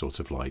too sort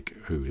of like,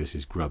 ooh, this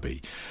is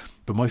grubby.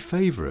 But my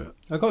favourite,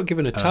 I got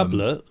given a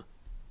tablet.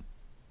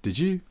 did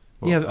you?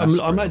 Yeah,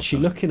 I'm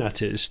actually looking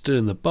at it. It's still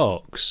in the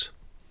box.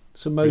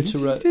 It's a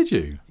Motorola. Did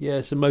you? Yeah,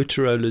 it's a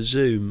Motorola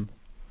Zoom.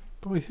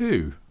 By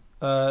who?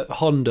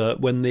 Honda,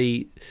 when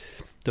the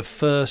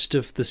first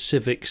of the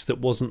Civics that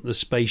wasn't the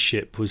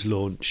spaceship was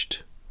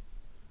launched.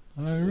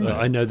 Oh, right.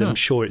 I know that I'm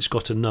sure it's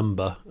got a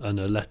number and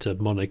a letter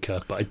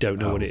moniker, but I don't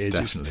know what it is.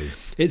 Definitely.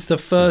 It's the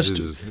first.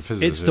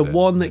 It's the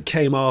one that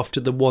came after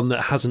the one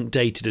that hasn't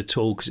dated at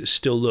all because it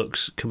still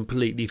looks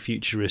completely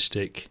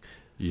futuristic.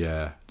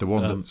 Yeah, the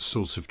one that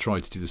sort of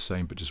tried to do the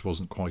same but just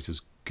wasn't quite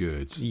as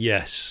good.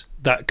 Yes,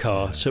 that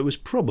car. Yeah. So it was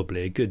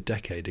probably a good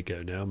decade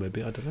ago now,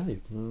 maybe. I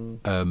don't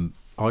know.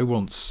 I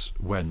once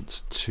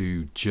went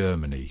to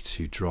Germany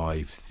to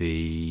drive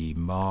the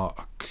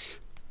Mark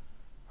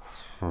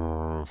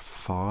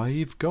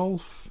 5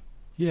 Golf.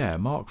 Yeah,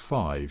 Mark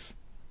 5.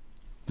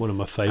 One of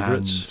my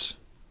favourites.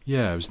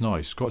 Yeah, it was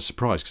nice. Quite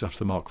surprised because after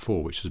the Mark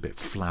 4, which was a bit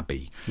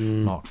flabby,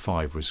 Mark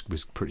 5 was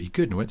pretty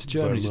good. And I went to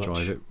Germany to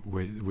drive it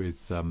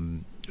with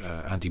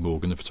Andy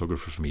Morgan, the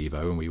photographer from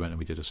Evo, and we went and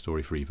we did a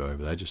story for Evo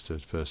over there, just a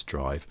first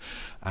drive.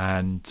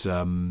 And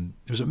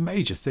it was a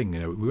major thing.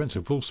 We went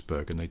to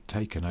Wolfsburg and they'd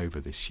taken over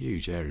this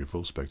huge area of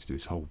Wolfsburg to do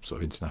this whole sort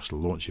of international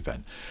launch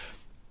event.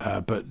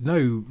 But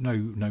no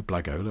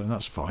Blagola, and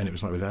that's fine. It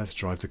was like we were there to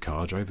drive the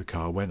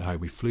car, went home.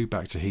 We flew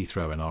back to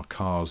Heathrow, and our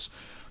cars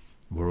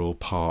were all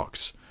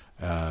parked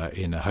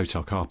in a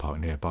hotel car park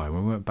nearby.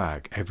 When we went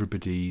back,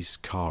 everybody's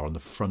car on the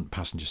front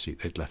passenger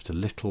seat, they'd left a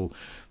little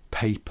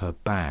paper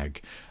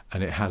bag,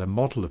 and it had a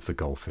model of the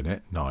Golf in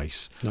it.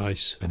 Nice.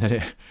 And then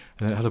it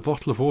had a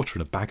bottle of water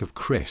and a bag of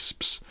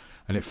crisps.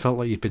 And it felt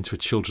like you'd been to a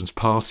children's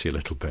party a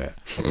little bit.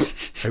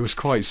 It was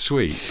quite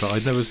sweet, but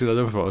I'd never seen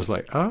that before. I was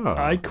like,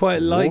 I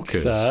quite like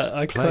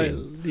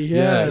that.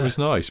 Yeah, it was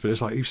nice. But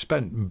it's like you've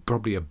spent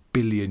probably €1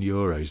 billion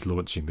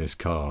launching this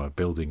car,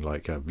 building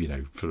like a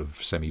sort of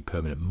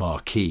semi-permanent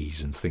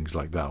marquees and things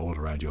like that all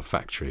around your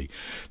factory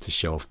to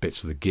show off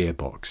bits of the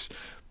gearbox.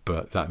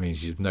 But that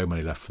means you've no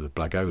money left for the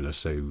Blagola,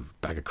 so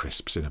bag of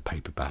crisps in a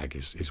paper bag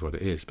is what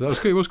it is. But that was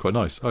good. It was quite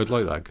nice. I'd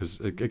like that because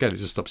again, it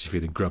just stops you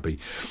feeling grubby.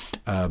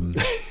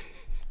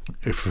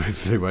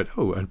 If they went,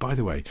 and by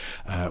the way,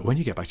 when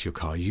you get back to your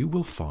car, you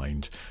will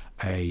find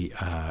a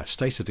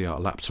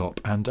state-of-the-art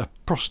laptop and a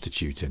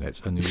prostitute in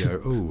it, and you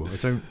go, I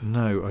don't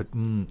know,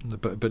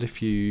 but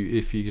if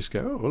you just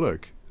go,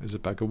 look, there's a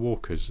bag of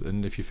Walkers,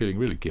 and if you're feeling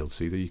really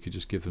guilty, then you could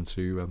just give them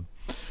to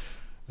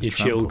your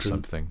children or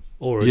something,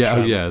 or a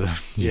tramp.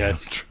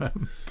 Yes,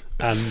 tramp.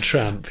 And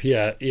tramp,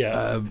 yeah.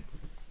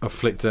 I'll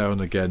flick down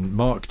again.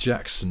 Mark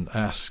Jackson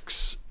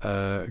asks,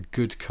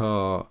 good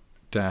car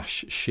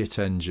dash shit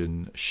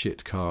engine,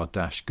 shit car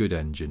dash good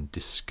engine,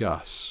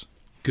 discuss.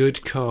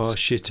 Good car,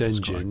 shit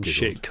engine,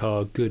 shit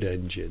car, good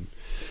engine.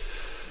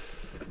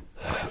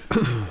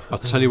 I'll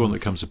tell you one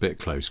that comes a bit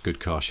close.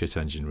 Good car, shit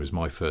engine was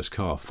my first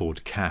car,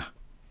 Ford Ka.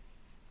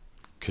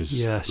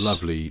 Because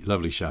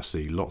lovely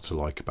chassis, lot to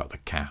like about the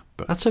Ka.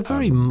 But that's a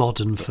very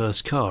modern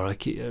first car,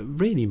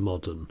 really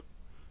modern.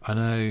 I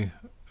know.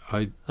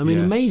 I mean,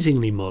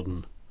 amazingly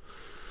modern.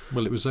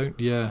 Well, it was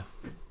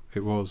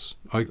it was.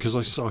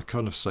 Because I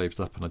kind of saved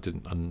up, and I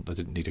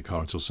didn't need a car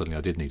until suddenly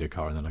I did need a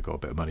car, and then I got a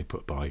bit of money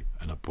put by,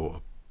 and I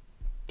bought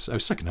it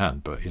was second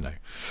hand, but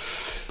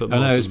But I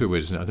know it's a bit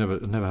weird, isn't it?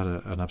 I never had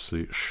an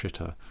absolute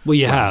shitter. Well,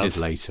 you have. I did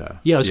later.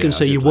 Yeah, I was going to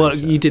say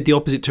you did the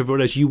opposite to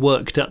everyone else. You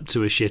worked up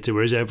to a shitter,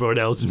 whereas everyone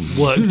else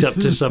worked up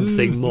to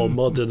something more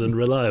modern and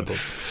reliable.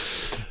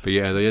 But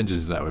yeah, the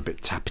engines that were a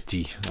bit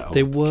tappety.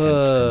 They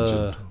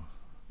were.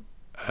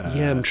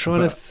 I'm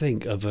trying to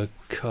think of a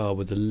car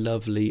with a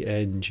lovely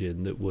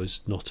engine that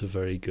was not a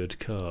very good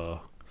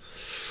car.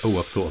 Oh,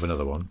 I've thought of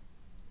another one.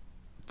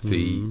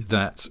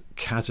 That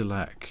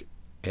Cadillac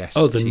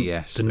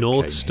STS. The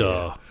North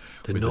Star.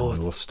 The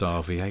North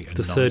Star V8. And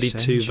the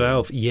 32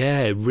 valve.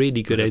 Yeah,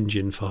 really good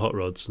engine for hot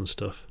rods and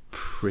stuff.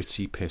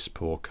 Pretty piss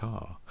poor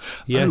car.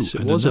 Yes,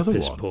 it was a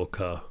piss poor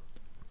car.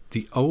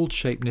 The old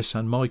shape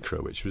Nissan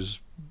Micra, which was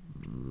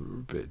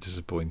bit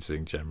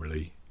disappointing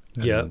generally.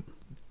 Yeah.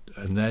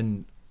 And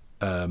then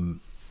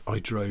I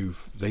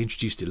drove. They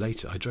introduced it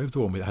later. I drove the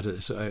one with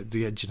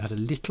the engine had a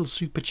little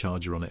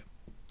supercharger on it,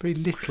 very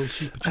little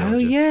supercharger. Oh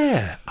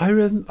yeah,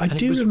 I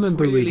do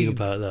remember reading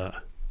about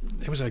that.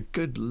 It was a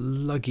good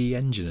luggy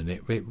engine, and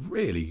it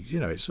really,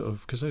 it's sort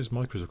of, because those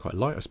micros are quite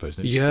light, I suppose.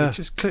 And it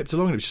just clipped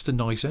along. And it was just a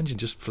nice engine,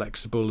 just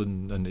flexible,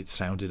 and it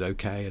sounded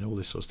okay, and all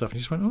this sort of stuff. And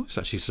you just went, oh, it's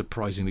actually a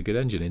surprisingly good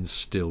engine in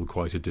still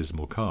quite a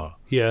dismal car.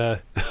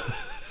 Yeah.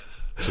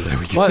 So there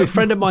we go. A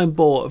friend of mine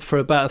bought for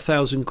about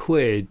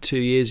 £1,000 2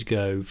 years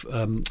ago.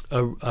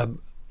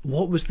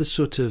 What was the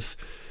sort of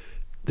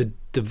the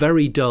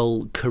very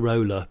dull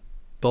Corolla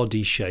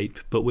body shape,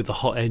 but with a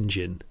hot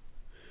engine?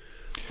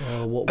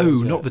 What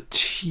was it? Not the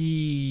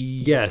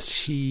T.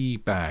 Yes, T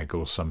bag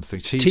or something.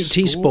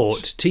 T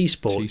Sport.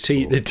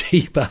 The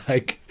T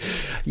bag.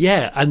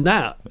 Yeah, and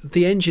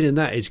the engine in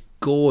that is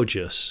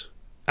gorgeous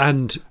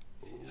and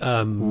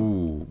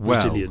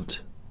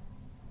resilient.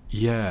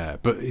 Yeah,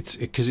 but it's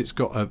because it's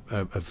got a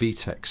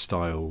VTEC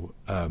style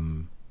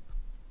cam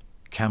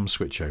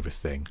switchover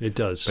thing. It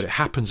does, but it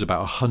happens about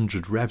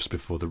 100 revs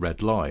before the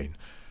red line.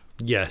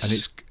 Yes,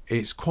 and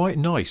it's quite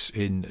nice.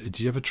 Did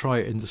you ever try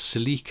it in the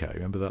Celica?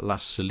 Remember that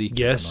last Celica?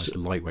 Yes, nice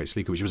lightweight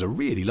Celica, which was a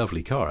really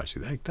lovely car.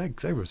 Actually,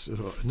 they were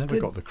never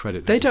got the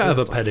credit. They don't have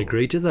a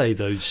pedigree, do they?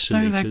 Those Celicas?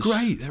 No, they're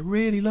great. They're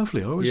really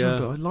lovely. I always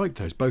remember I liked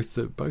those. Both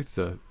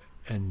the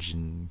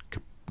engine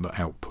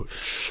output.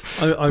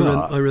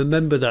 I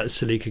remember that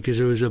Celica because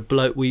there was a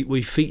bloke.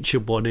 We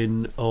featured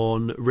one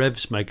on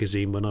Revs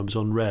magazine when I was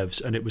on Revs,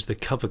 and it was the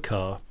cover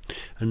car,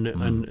 and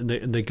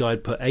the guy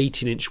had put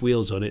 18-inch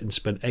wheels on it and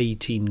spent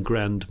 18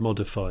 grand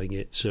modifying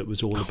it. So it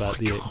was all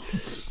about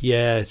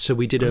yeah. So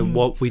we did a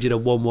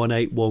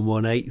 118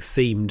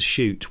 themed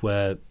shoot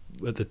where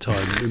at the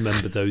time,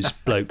 remember those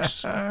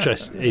blokes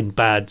dressed in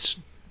bad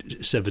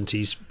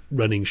 70s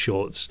running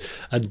shorts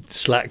and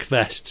slack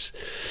vests,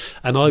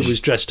 and I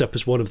was dressed up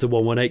as one of the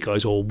 118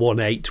 guys, or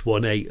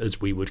 1818 as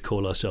we would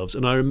call ourselves.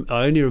 And I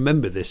only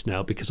remember this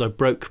now because I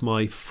broke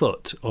my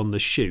foot on the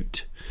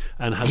shoot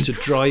and had to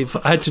drive.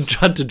 I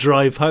had to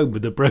drive home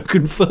with a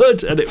broken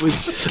foot, and I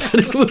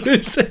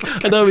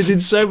was in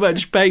so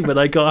much pain when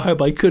I got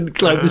home. I couldn't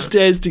climb the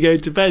stairs to go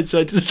to bed, so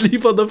I had to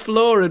sleep on the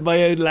floor in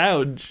my own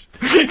lounge.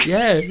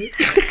 Yeah.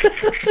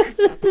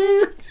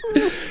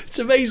 It's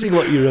amazing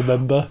what you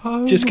remember,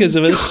 just because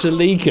of a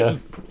Celica.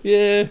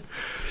 Yeah.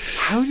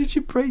 How did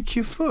you break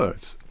your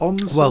foot on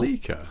the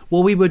Celica?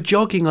 Well, we were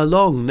jogging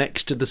along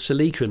next to the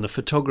Celica, and the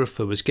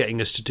photographer was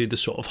getting us to do the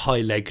sort of high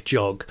leg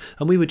jog,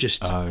 and we were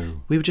just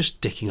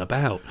dicking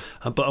about.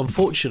 But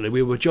unfortunately,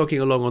 we were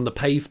jogging along on the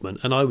pavement,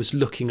 and I was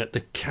looking at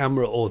the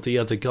camera or the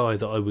other guy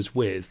that I was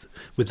with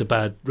the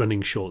bad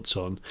running shorts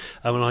on,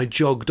 and when I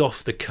jogged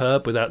off the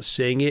curb without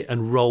seeing it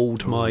and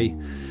I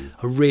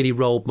really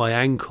rolled my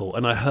ankle,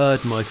 and I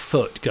heard my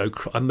foot go.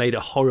 I made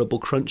a horrible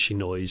crunchy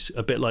noise,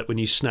 a bit like when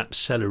you snap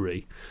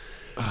celery.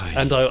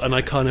 And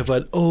I kind of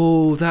went,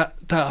 oh, that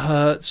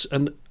hurts,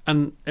 and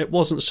it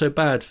wasn't so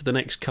bad for the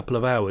next couple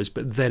of hours,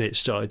 but then it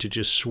started to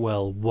just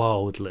swell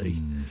wildly.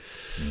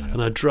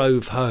 And I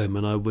drove home,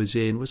 and I was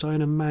in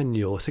a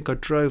manual? I think I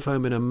drove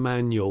home in a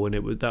manual, and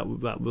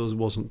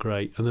wasn't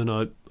great. And then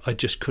I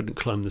just couldn't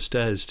climb the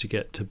stairs to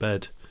get to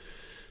bed,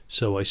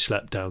 so I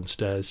slept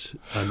downstairs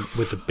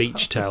with a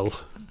beach towel.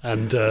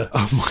 And oh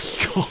my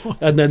god!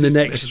 And then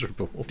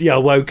I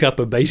woke up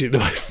and basically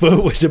my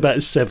foot was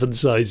about 7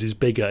 sizes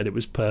bigger, and it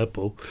was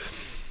purple.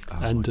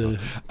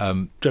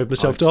 Drove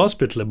myself to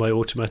hospital in my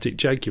automatic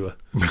Jaguar.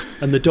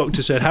 And the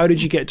doctor said, "How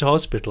did you get to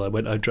hospital?" I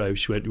went, "I drove."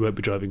 She went, "You won't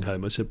be driving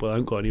home." I said, "Well, I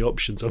haven't got any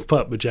options. I've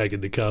parked my Jag in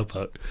the car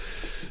park."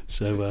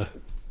 So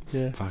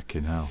yeah.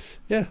 Fucking hell.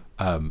 Yeah.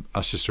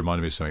 That's just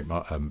reminded me of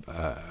something.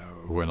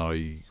 When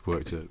I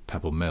worked at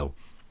Pebble Mill.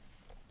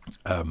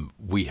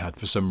 We had,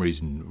 for some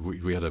reason,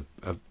 we had a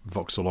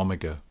Vauxhall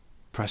Omega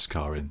press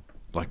car in,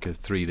 like a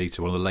 3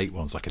 litre, one of the late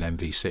ones, like an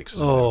MV6 or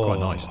something, quite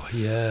nice. Oh,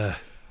 yeah.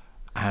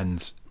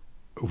 And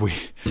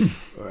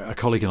a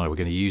colleague and I were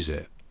going to use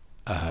it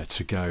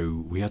to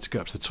go. We had to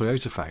go up to the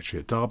Toyota factory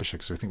at Derbyshire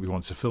because I think we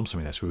wanted to film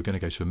something there, so we were going to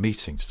go to a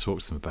meeting to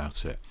talk to them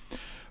about it.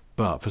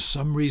 But for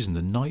some reason,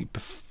 the night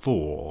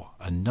before,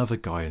 another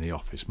guy in the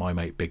office, my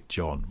mate Big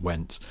John,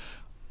 went,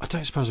 I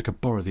don't suppose I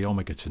could borrow the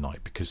Omega tonight,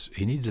 because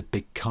he needed a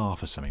big car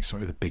for something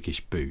with a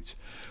biggish boot.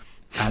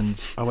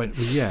 And I went,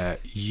 well, yeah,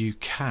 you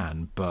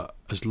can, but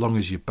as long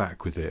as you're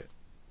back with it,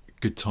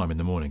 good time in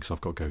the morning, because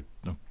I've got to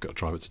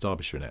drive it to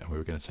Derbyshire in it, and we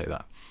were going to take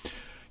that.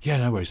 Yeah,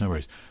 no worries.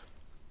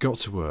 Got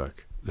to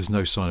work. There's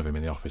no sign of him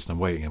in the office, and I'm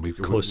waiting. And of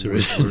course there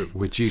is.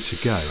 We're due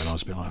to go, and I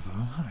was a bit like,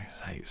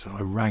 so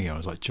I rang him. I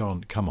was like,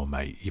 John, come on,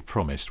 mate, you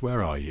promised.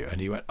 Where are you?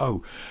 And he went,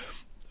 oh,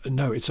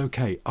 no, it's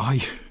okay.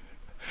 I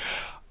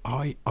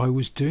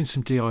was doing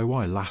some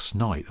DIY last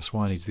night. That's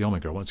why I needed the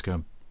Omega. I wanted to go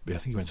and I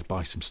think he went to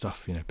buy some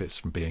stuff, bits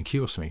from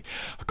B&Q or something.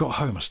 I got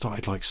home, I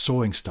started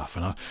sawing stuff,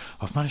 and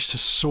I've managed to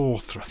saw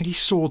through. I think he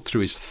sawed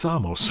through his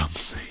thumb or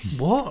something.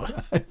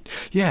 What?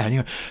 Yeah.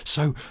 Anyway,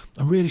 so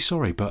I'm really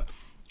sorry, but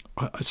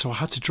so I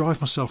had to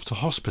drive myself to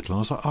hospital. And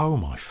I was like, oh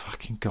my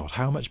fucking God,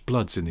 how much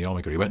blood's in the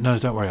Omega? He went, no,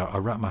 don't worry, I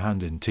wrapped my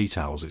hand in tea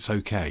towels, it's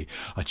okay.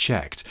 I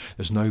checked,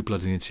 there's no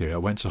blood in the interior. I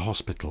went to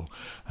hospital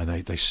and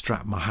they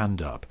strapped my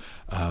hand up,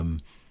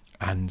 and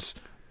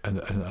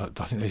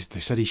I think they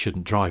said he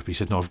shouldn't drive, but he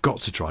said, no, I've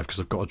got to drive because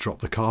I've got to drop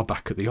the car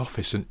back at the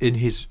office. And in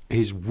his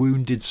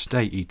wounded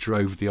state, he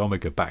drove the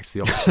Omega back to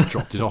the office and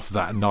dropped it off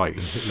that night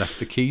and left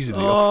the keys in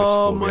the office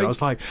for me. And I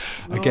was like,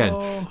 again,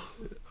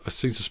 I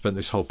seem to spend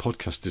this whole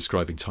podcast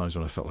describing times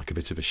when I felt like a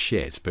bit of a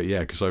shit. But yeah,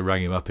 because I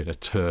rang him up in a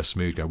terse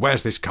mood going,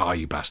 where's this car,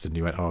 you bastard? And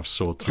he went, oh, I've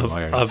sawed through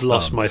my own I've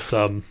lost my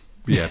thumb.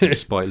 Yeah, but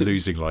despite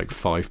losing like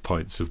 5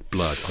 pints of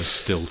blood, I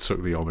still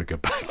took the Omega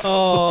back to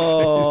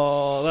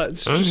the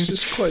That's office.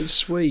 just quite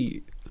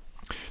sweet.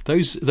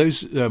 Those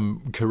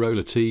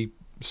Corolla T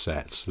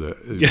sets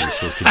that you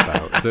were talking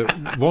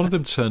about, one of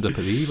them turned up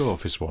at the Evo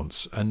office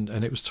once, and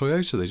it was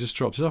Toyota. They just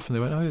dropped it off and they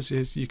went, oh,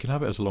 you can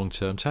have it as a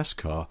long-term test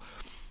car.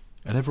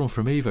 And everyone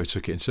from Evo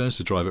took it in turns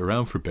to drive it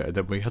around for a bit, and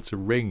then we had to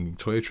ring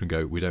Toyota and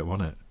go, we don't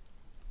want it.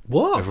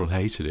 What? Everyone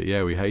hated it.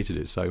 Yeah, we hated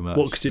it so much.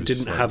 What, because it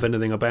didn't have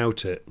anything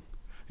about it?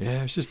 Yeah,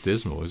 it was just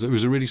dismal. It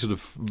was a really sort of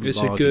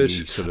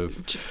sort of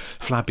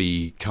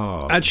flabby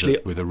car, actually,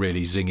 with a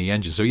really zingy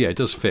engine. So yeah, it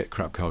does fit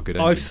crap car, good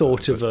engine. I've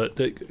thought of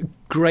the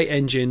great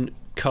engine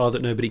car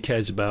that nobody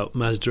cares about,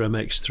 Mazda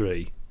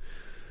MX-3.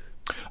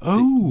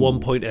 Oh,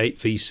 1.8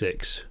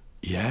 V6.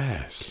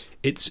 Yes,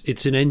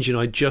 it's an engine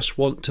I just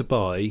want to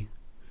buy,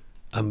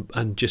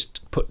 and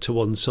just put to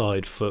one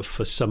side for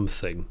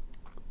something.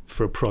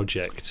 For a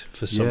project,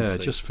 for something. Yeah,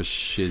 just for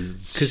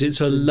shiz. Because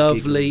it's a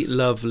lovely,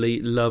 lovely,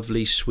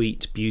 lovely,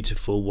 sweet,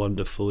 beautiful,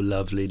 wonderful,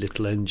 lovely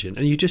little engine.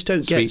 And you just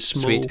don't get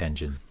small... Sweet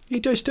engine. You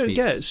just don't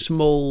get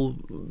small,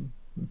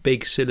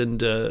 big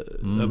cylinder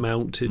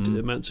amounts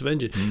of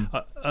engine.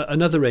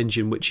 Another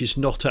engine, which is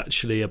not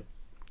actually a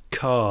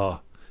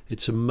car,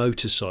 it's a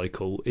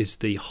motorcycle, is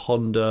the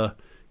Honda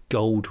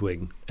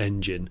Goldwing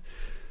engine.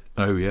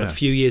 Oh yeah. A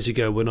few years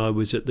ago, when I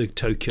was at the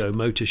Tokyo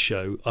Motor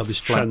Show, I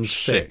was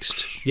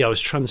transfixed. Yeah, I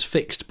was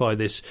transfixed by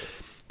this.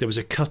 There was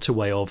a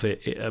cutaway of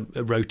it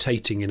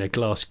rotating in a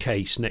glass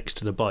case next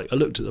to the bike. I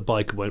looked at the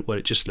bike and went, "Well,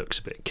 it just looks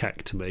a bit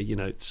cack to me. You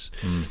know, it's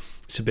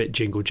a bit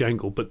jingle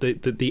jangle." But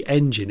the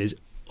engine is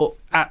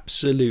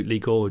absolutely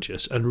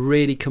gorgeous and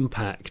really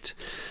compact,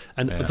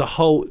 and the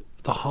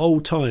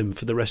whole time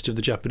for the rest of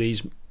the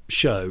Japanese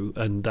show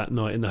and that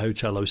night in the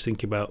hotel, I was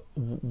thinking about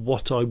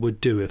what I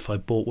would do if I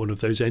bought one of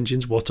those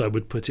engines, what I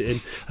would put it in,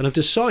 and I've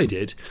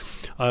decided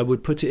I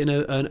would put it in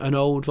an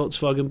old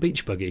Volkswagen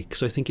Beach Buggy,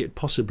 because I think it'd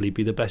possibly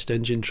be the best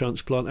engine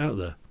transplant out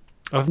there.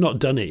 I've not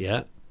done it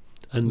yet,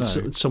 and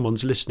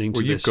someone's listening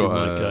to this and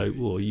might go,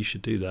 well, you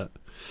should do that.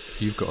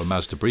 You've got a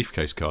Mazda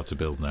briefcase car to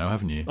build now,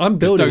 haven't you? I'm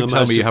building a Mazda briefcase.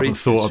 Don't tell me you haven't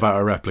thought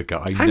about a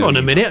replica. Hang on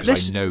a minute. I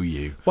know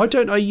you. Why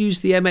don't I use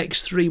the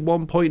MX-3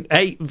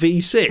 1.8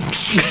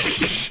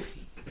 V6?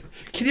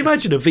 Can you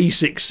imagine a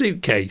V6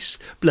 suitcase?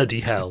 Bloody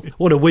hell.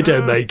 What a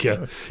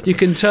widowmaker. You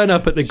can turn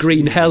up at the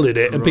Green Hell in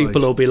it and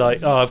people will be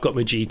like, oh, I've got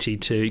my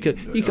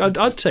GT2.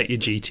 I'd take your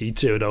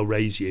GT2 and I'll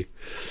raise you.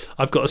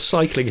 I've got a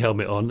cycling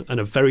helmet on and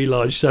a very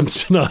large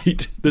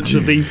Samsonite that's a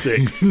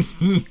V6.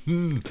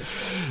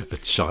 A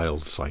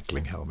child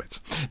cycling helmet.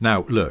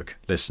 Now,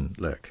 listen.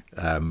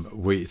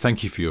 We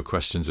thank you for your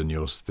questions and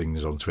your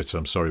things on Twitter.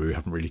 I'm sorry we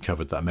haven't really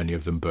covered that many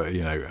of them, but,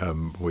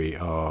 we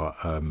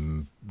are...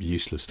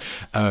 useless,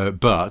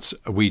 but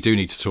we do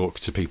need to talk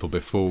to people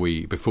before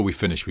we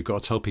finish. We've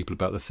got to tell people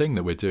about the thing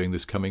that we're doing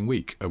this coming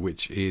week,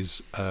 which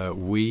is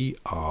we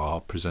are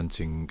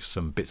presenting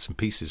some bits and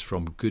pieces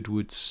from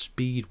Goodwood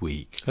Speed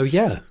Week. Oh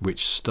yeah,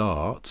 which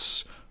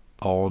starts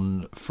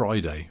on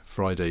Friday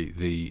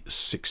the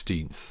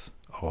 16th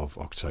of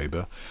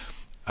October,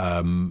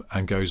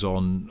 and goes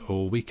on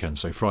all weekend.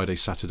 So Friday,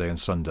 Saturday and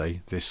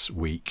Sunday this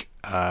week.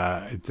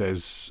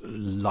 There's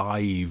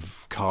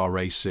live car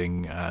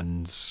racing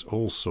and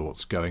all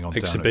sorts going on.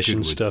 Exhibition down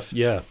at Goodwood. Stuff,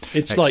 yeah.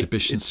 It's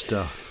exhibition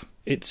stuff.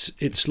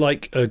 It's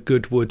like a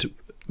Goodwood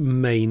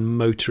main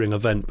motoring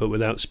event, but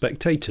without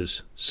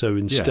spectators. So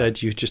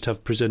instead, you just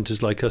have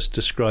presenters like us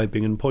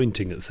describing and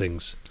pointing at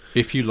things.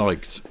 If you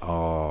liked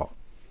our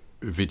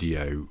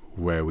video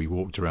where we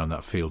walked around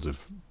that field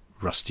of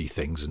rusty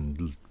things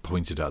and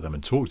pointed at them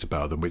and talked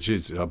about them, which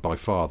is by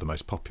far the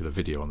most popular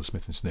video on the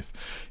Smith & Sniff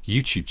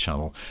YouTube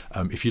channel,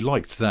 if you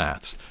liked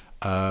that,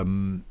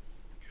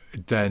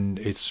 then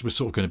we're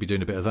sort of going to be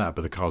doing a bit of that,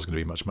 but the car's going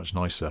to be much, much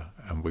nicer,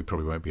 and we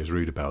probably won't be as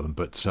rude about them.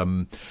 But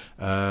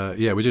we're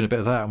doing a bit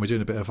of that, and we're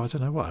doing a bit of, I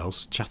don't know what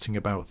else, chatting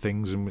about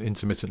things and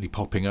intermittently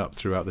popping up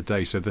throughout the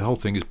day. So the whole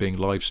thing is being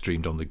live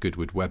streamed on the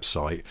Goodwood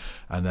website,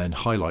 and then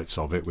highlights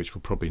of it, which will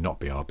probably not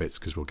be our bits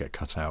because we'll get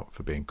cut out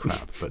for being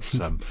crap. But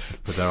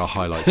there are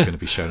highlights going to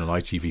be shown on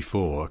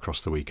ITV4 across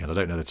the weekend. I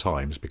don't know the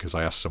times because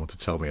I asked someone to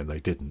tell me and they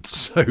didn't.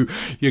 So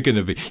your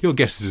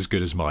guess is as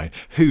good as mine.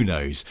 Who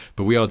knows?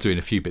 But we are doing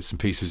a few bits and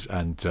pieces.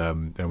 And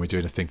we're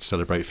doing a thing to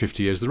celebrate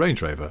 50 years of the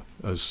Range Rover.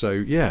 So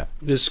yeah,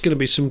 there's going to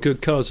be some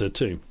good cars there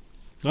too.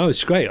 Oh,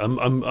 it's great!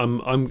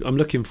 I'm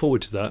looking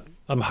forward to that.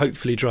 I'm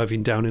hopefully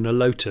driving down in a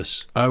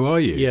Lotus. Oh, are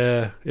you?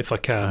 Yeah, if I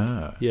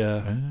can.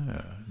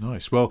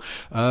 Nice. Well,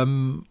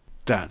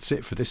 that's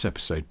it for this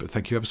episode, but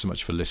thank you ever so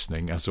much for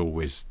listening. As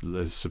always,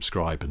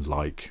 subscribe and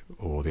like,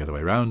 or the other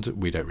way around.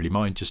 We don't really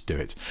mind, just do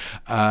it.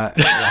 I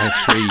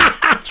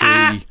have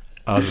three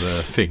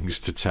other things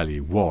to tell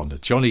you. One,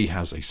 Jonny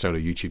has a solo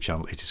YouTube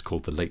channel. It is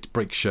called The Late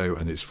Break Show,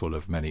 and it's full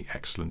of many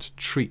excellent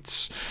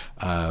treats.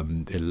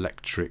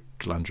 Electric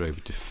Land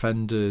Rover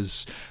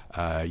Defenders,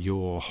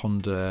 your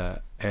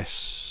Honda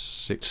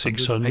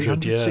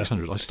S600,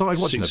 600. I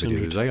started watching that video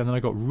the other day, and then I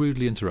got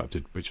rudely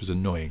interrupted, which was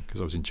annoying because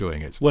I was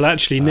enjoying it. Well,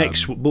 actually,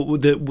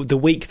 the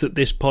week that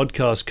this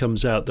podcast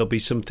comes out, there'll be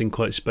something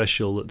quite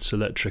special that's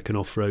electric and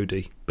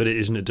off-roady, but it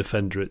isn't a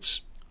Defender.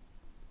 It's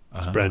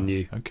brand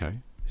new. Okay.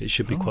 It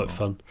should be quite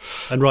fun.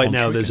 And right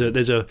now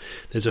there's a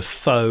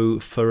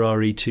faux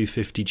Ferrari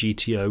 250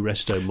 GTO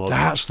resto model.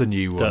 That's the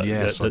new one.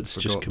 That's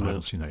just come out. I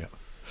haven't seen that yet.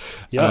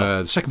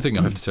 The second thing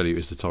I have to tell you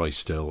is that I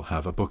still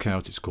have a book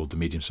out. It's called The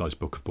Medium-Sized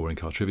Book of Boring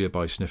Car Trivia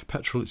by Sniff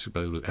Petrol. It's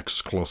available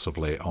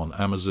exclusively on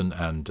Amazon,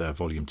 and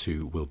Volume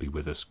 2 will be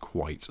with us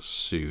quite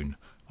soon,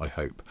 I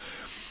hope.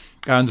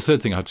 And the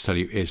third thing I have to tell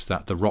you is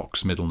that The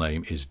Rock's middle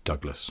name is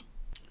Douglas.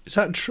 Is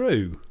that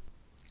true?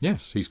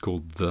 Yes, he's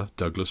called the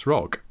Douglas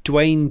Rock.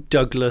 Dwayne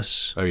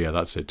Douglas. Oh, yeah,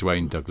 that's it.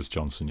 Dwayne Douglas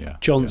Johnson,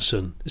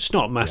 Johnson. Yeah. It's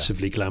not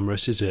massively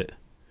glamorous, is it?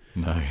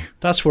 No.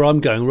 That's where I'm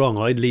going wrong.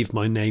 I'd leave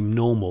my name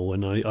normal,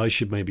 and I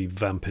should maybe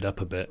vamp it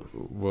up a bit.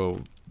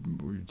 Well,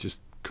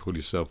 just call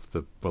yourself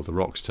the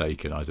Rock's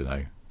taken, I don't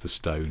know, the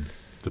Stone,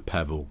 the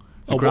Pebble,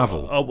 the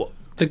Gravel.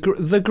 The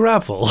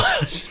Gravel?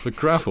 The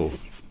Gravel.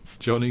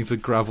 Jonny the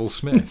Gravel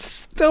Smith.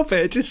 Stop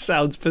it! It just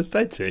sounds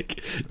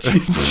pathetic.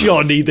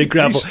 Jonny the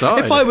Gravel.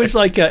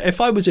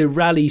 If I was a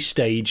rally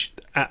stage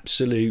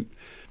absolute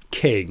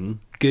king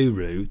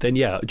guru, then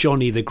yeah,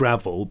 Jonny the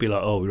Gravel would be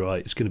like, oh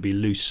right, it's going to be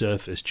loose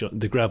surface.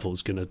 The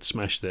Gravel's going to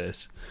smash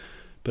this,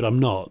 but I'm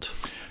not.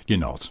 You're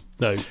not.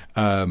 No.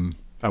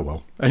 Oh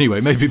well.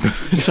 Anyway, maybe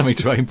something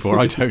to aim for.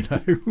 I don't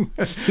know.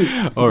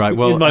 All right.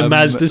 Well, in my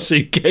Mazda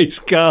suitcase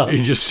car.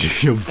 You just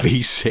see your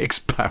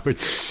V6 powered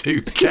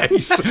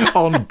suitcase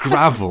on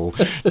gravel.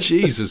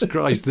 Jesus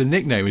Christ! The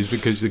nickname is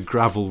because the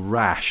gravel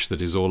rash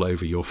that is all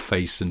over your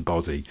face and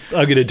body.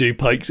 I'm going to do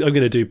Pikes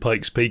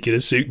Peak in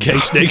a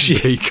suitcase next year.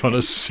 Peak on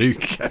a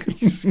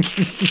suitcase.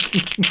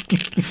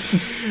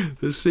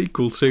 The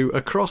sequel to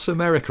Across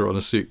America on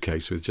a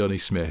Suitcase with Jonny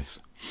Smith.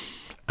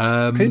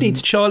 Who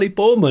needs Charlie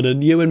Borman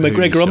and Ewan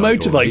McGregor on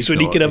motorbikes when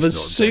you can have a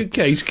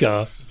suitcase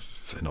car?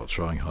 They're not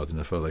trying hard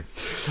enough, are they?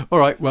 All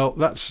right, well,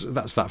 that's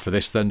that for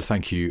this then.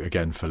 Thank you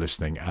again for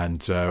listening,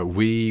 and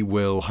we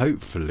will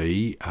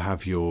hopefully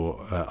have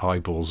your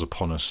eyeballs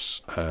upon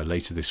us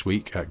later this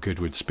week at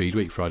Goodwood Speed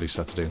Week, Friday,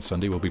 Saturday and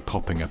Sunday. We'll be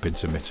popping up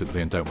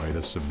intermittently, and don't worry,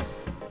 there's some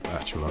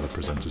actual other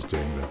presenters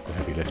doing the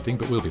heavy lifting,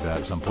 but we'll be there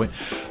at some point.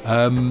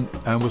 And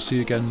we'll see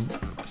you again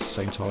at the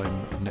same time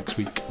next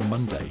week,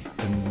 Monday.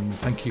 And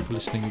thank you for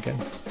listening again.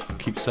 I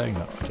keep saying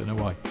that, I don't know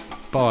why.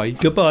 Bye.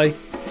 Goodbye.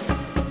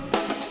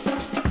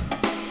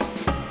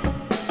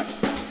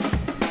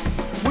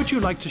 Would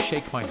you like to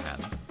shake my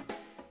hand?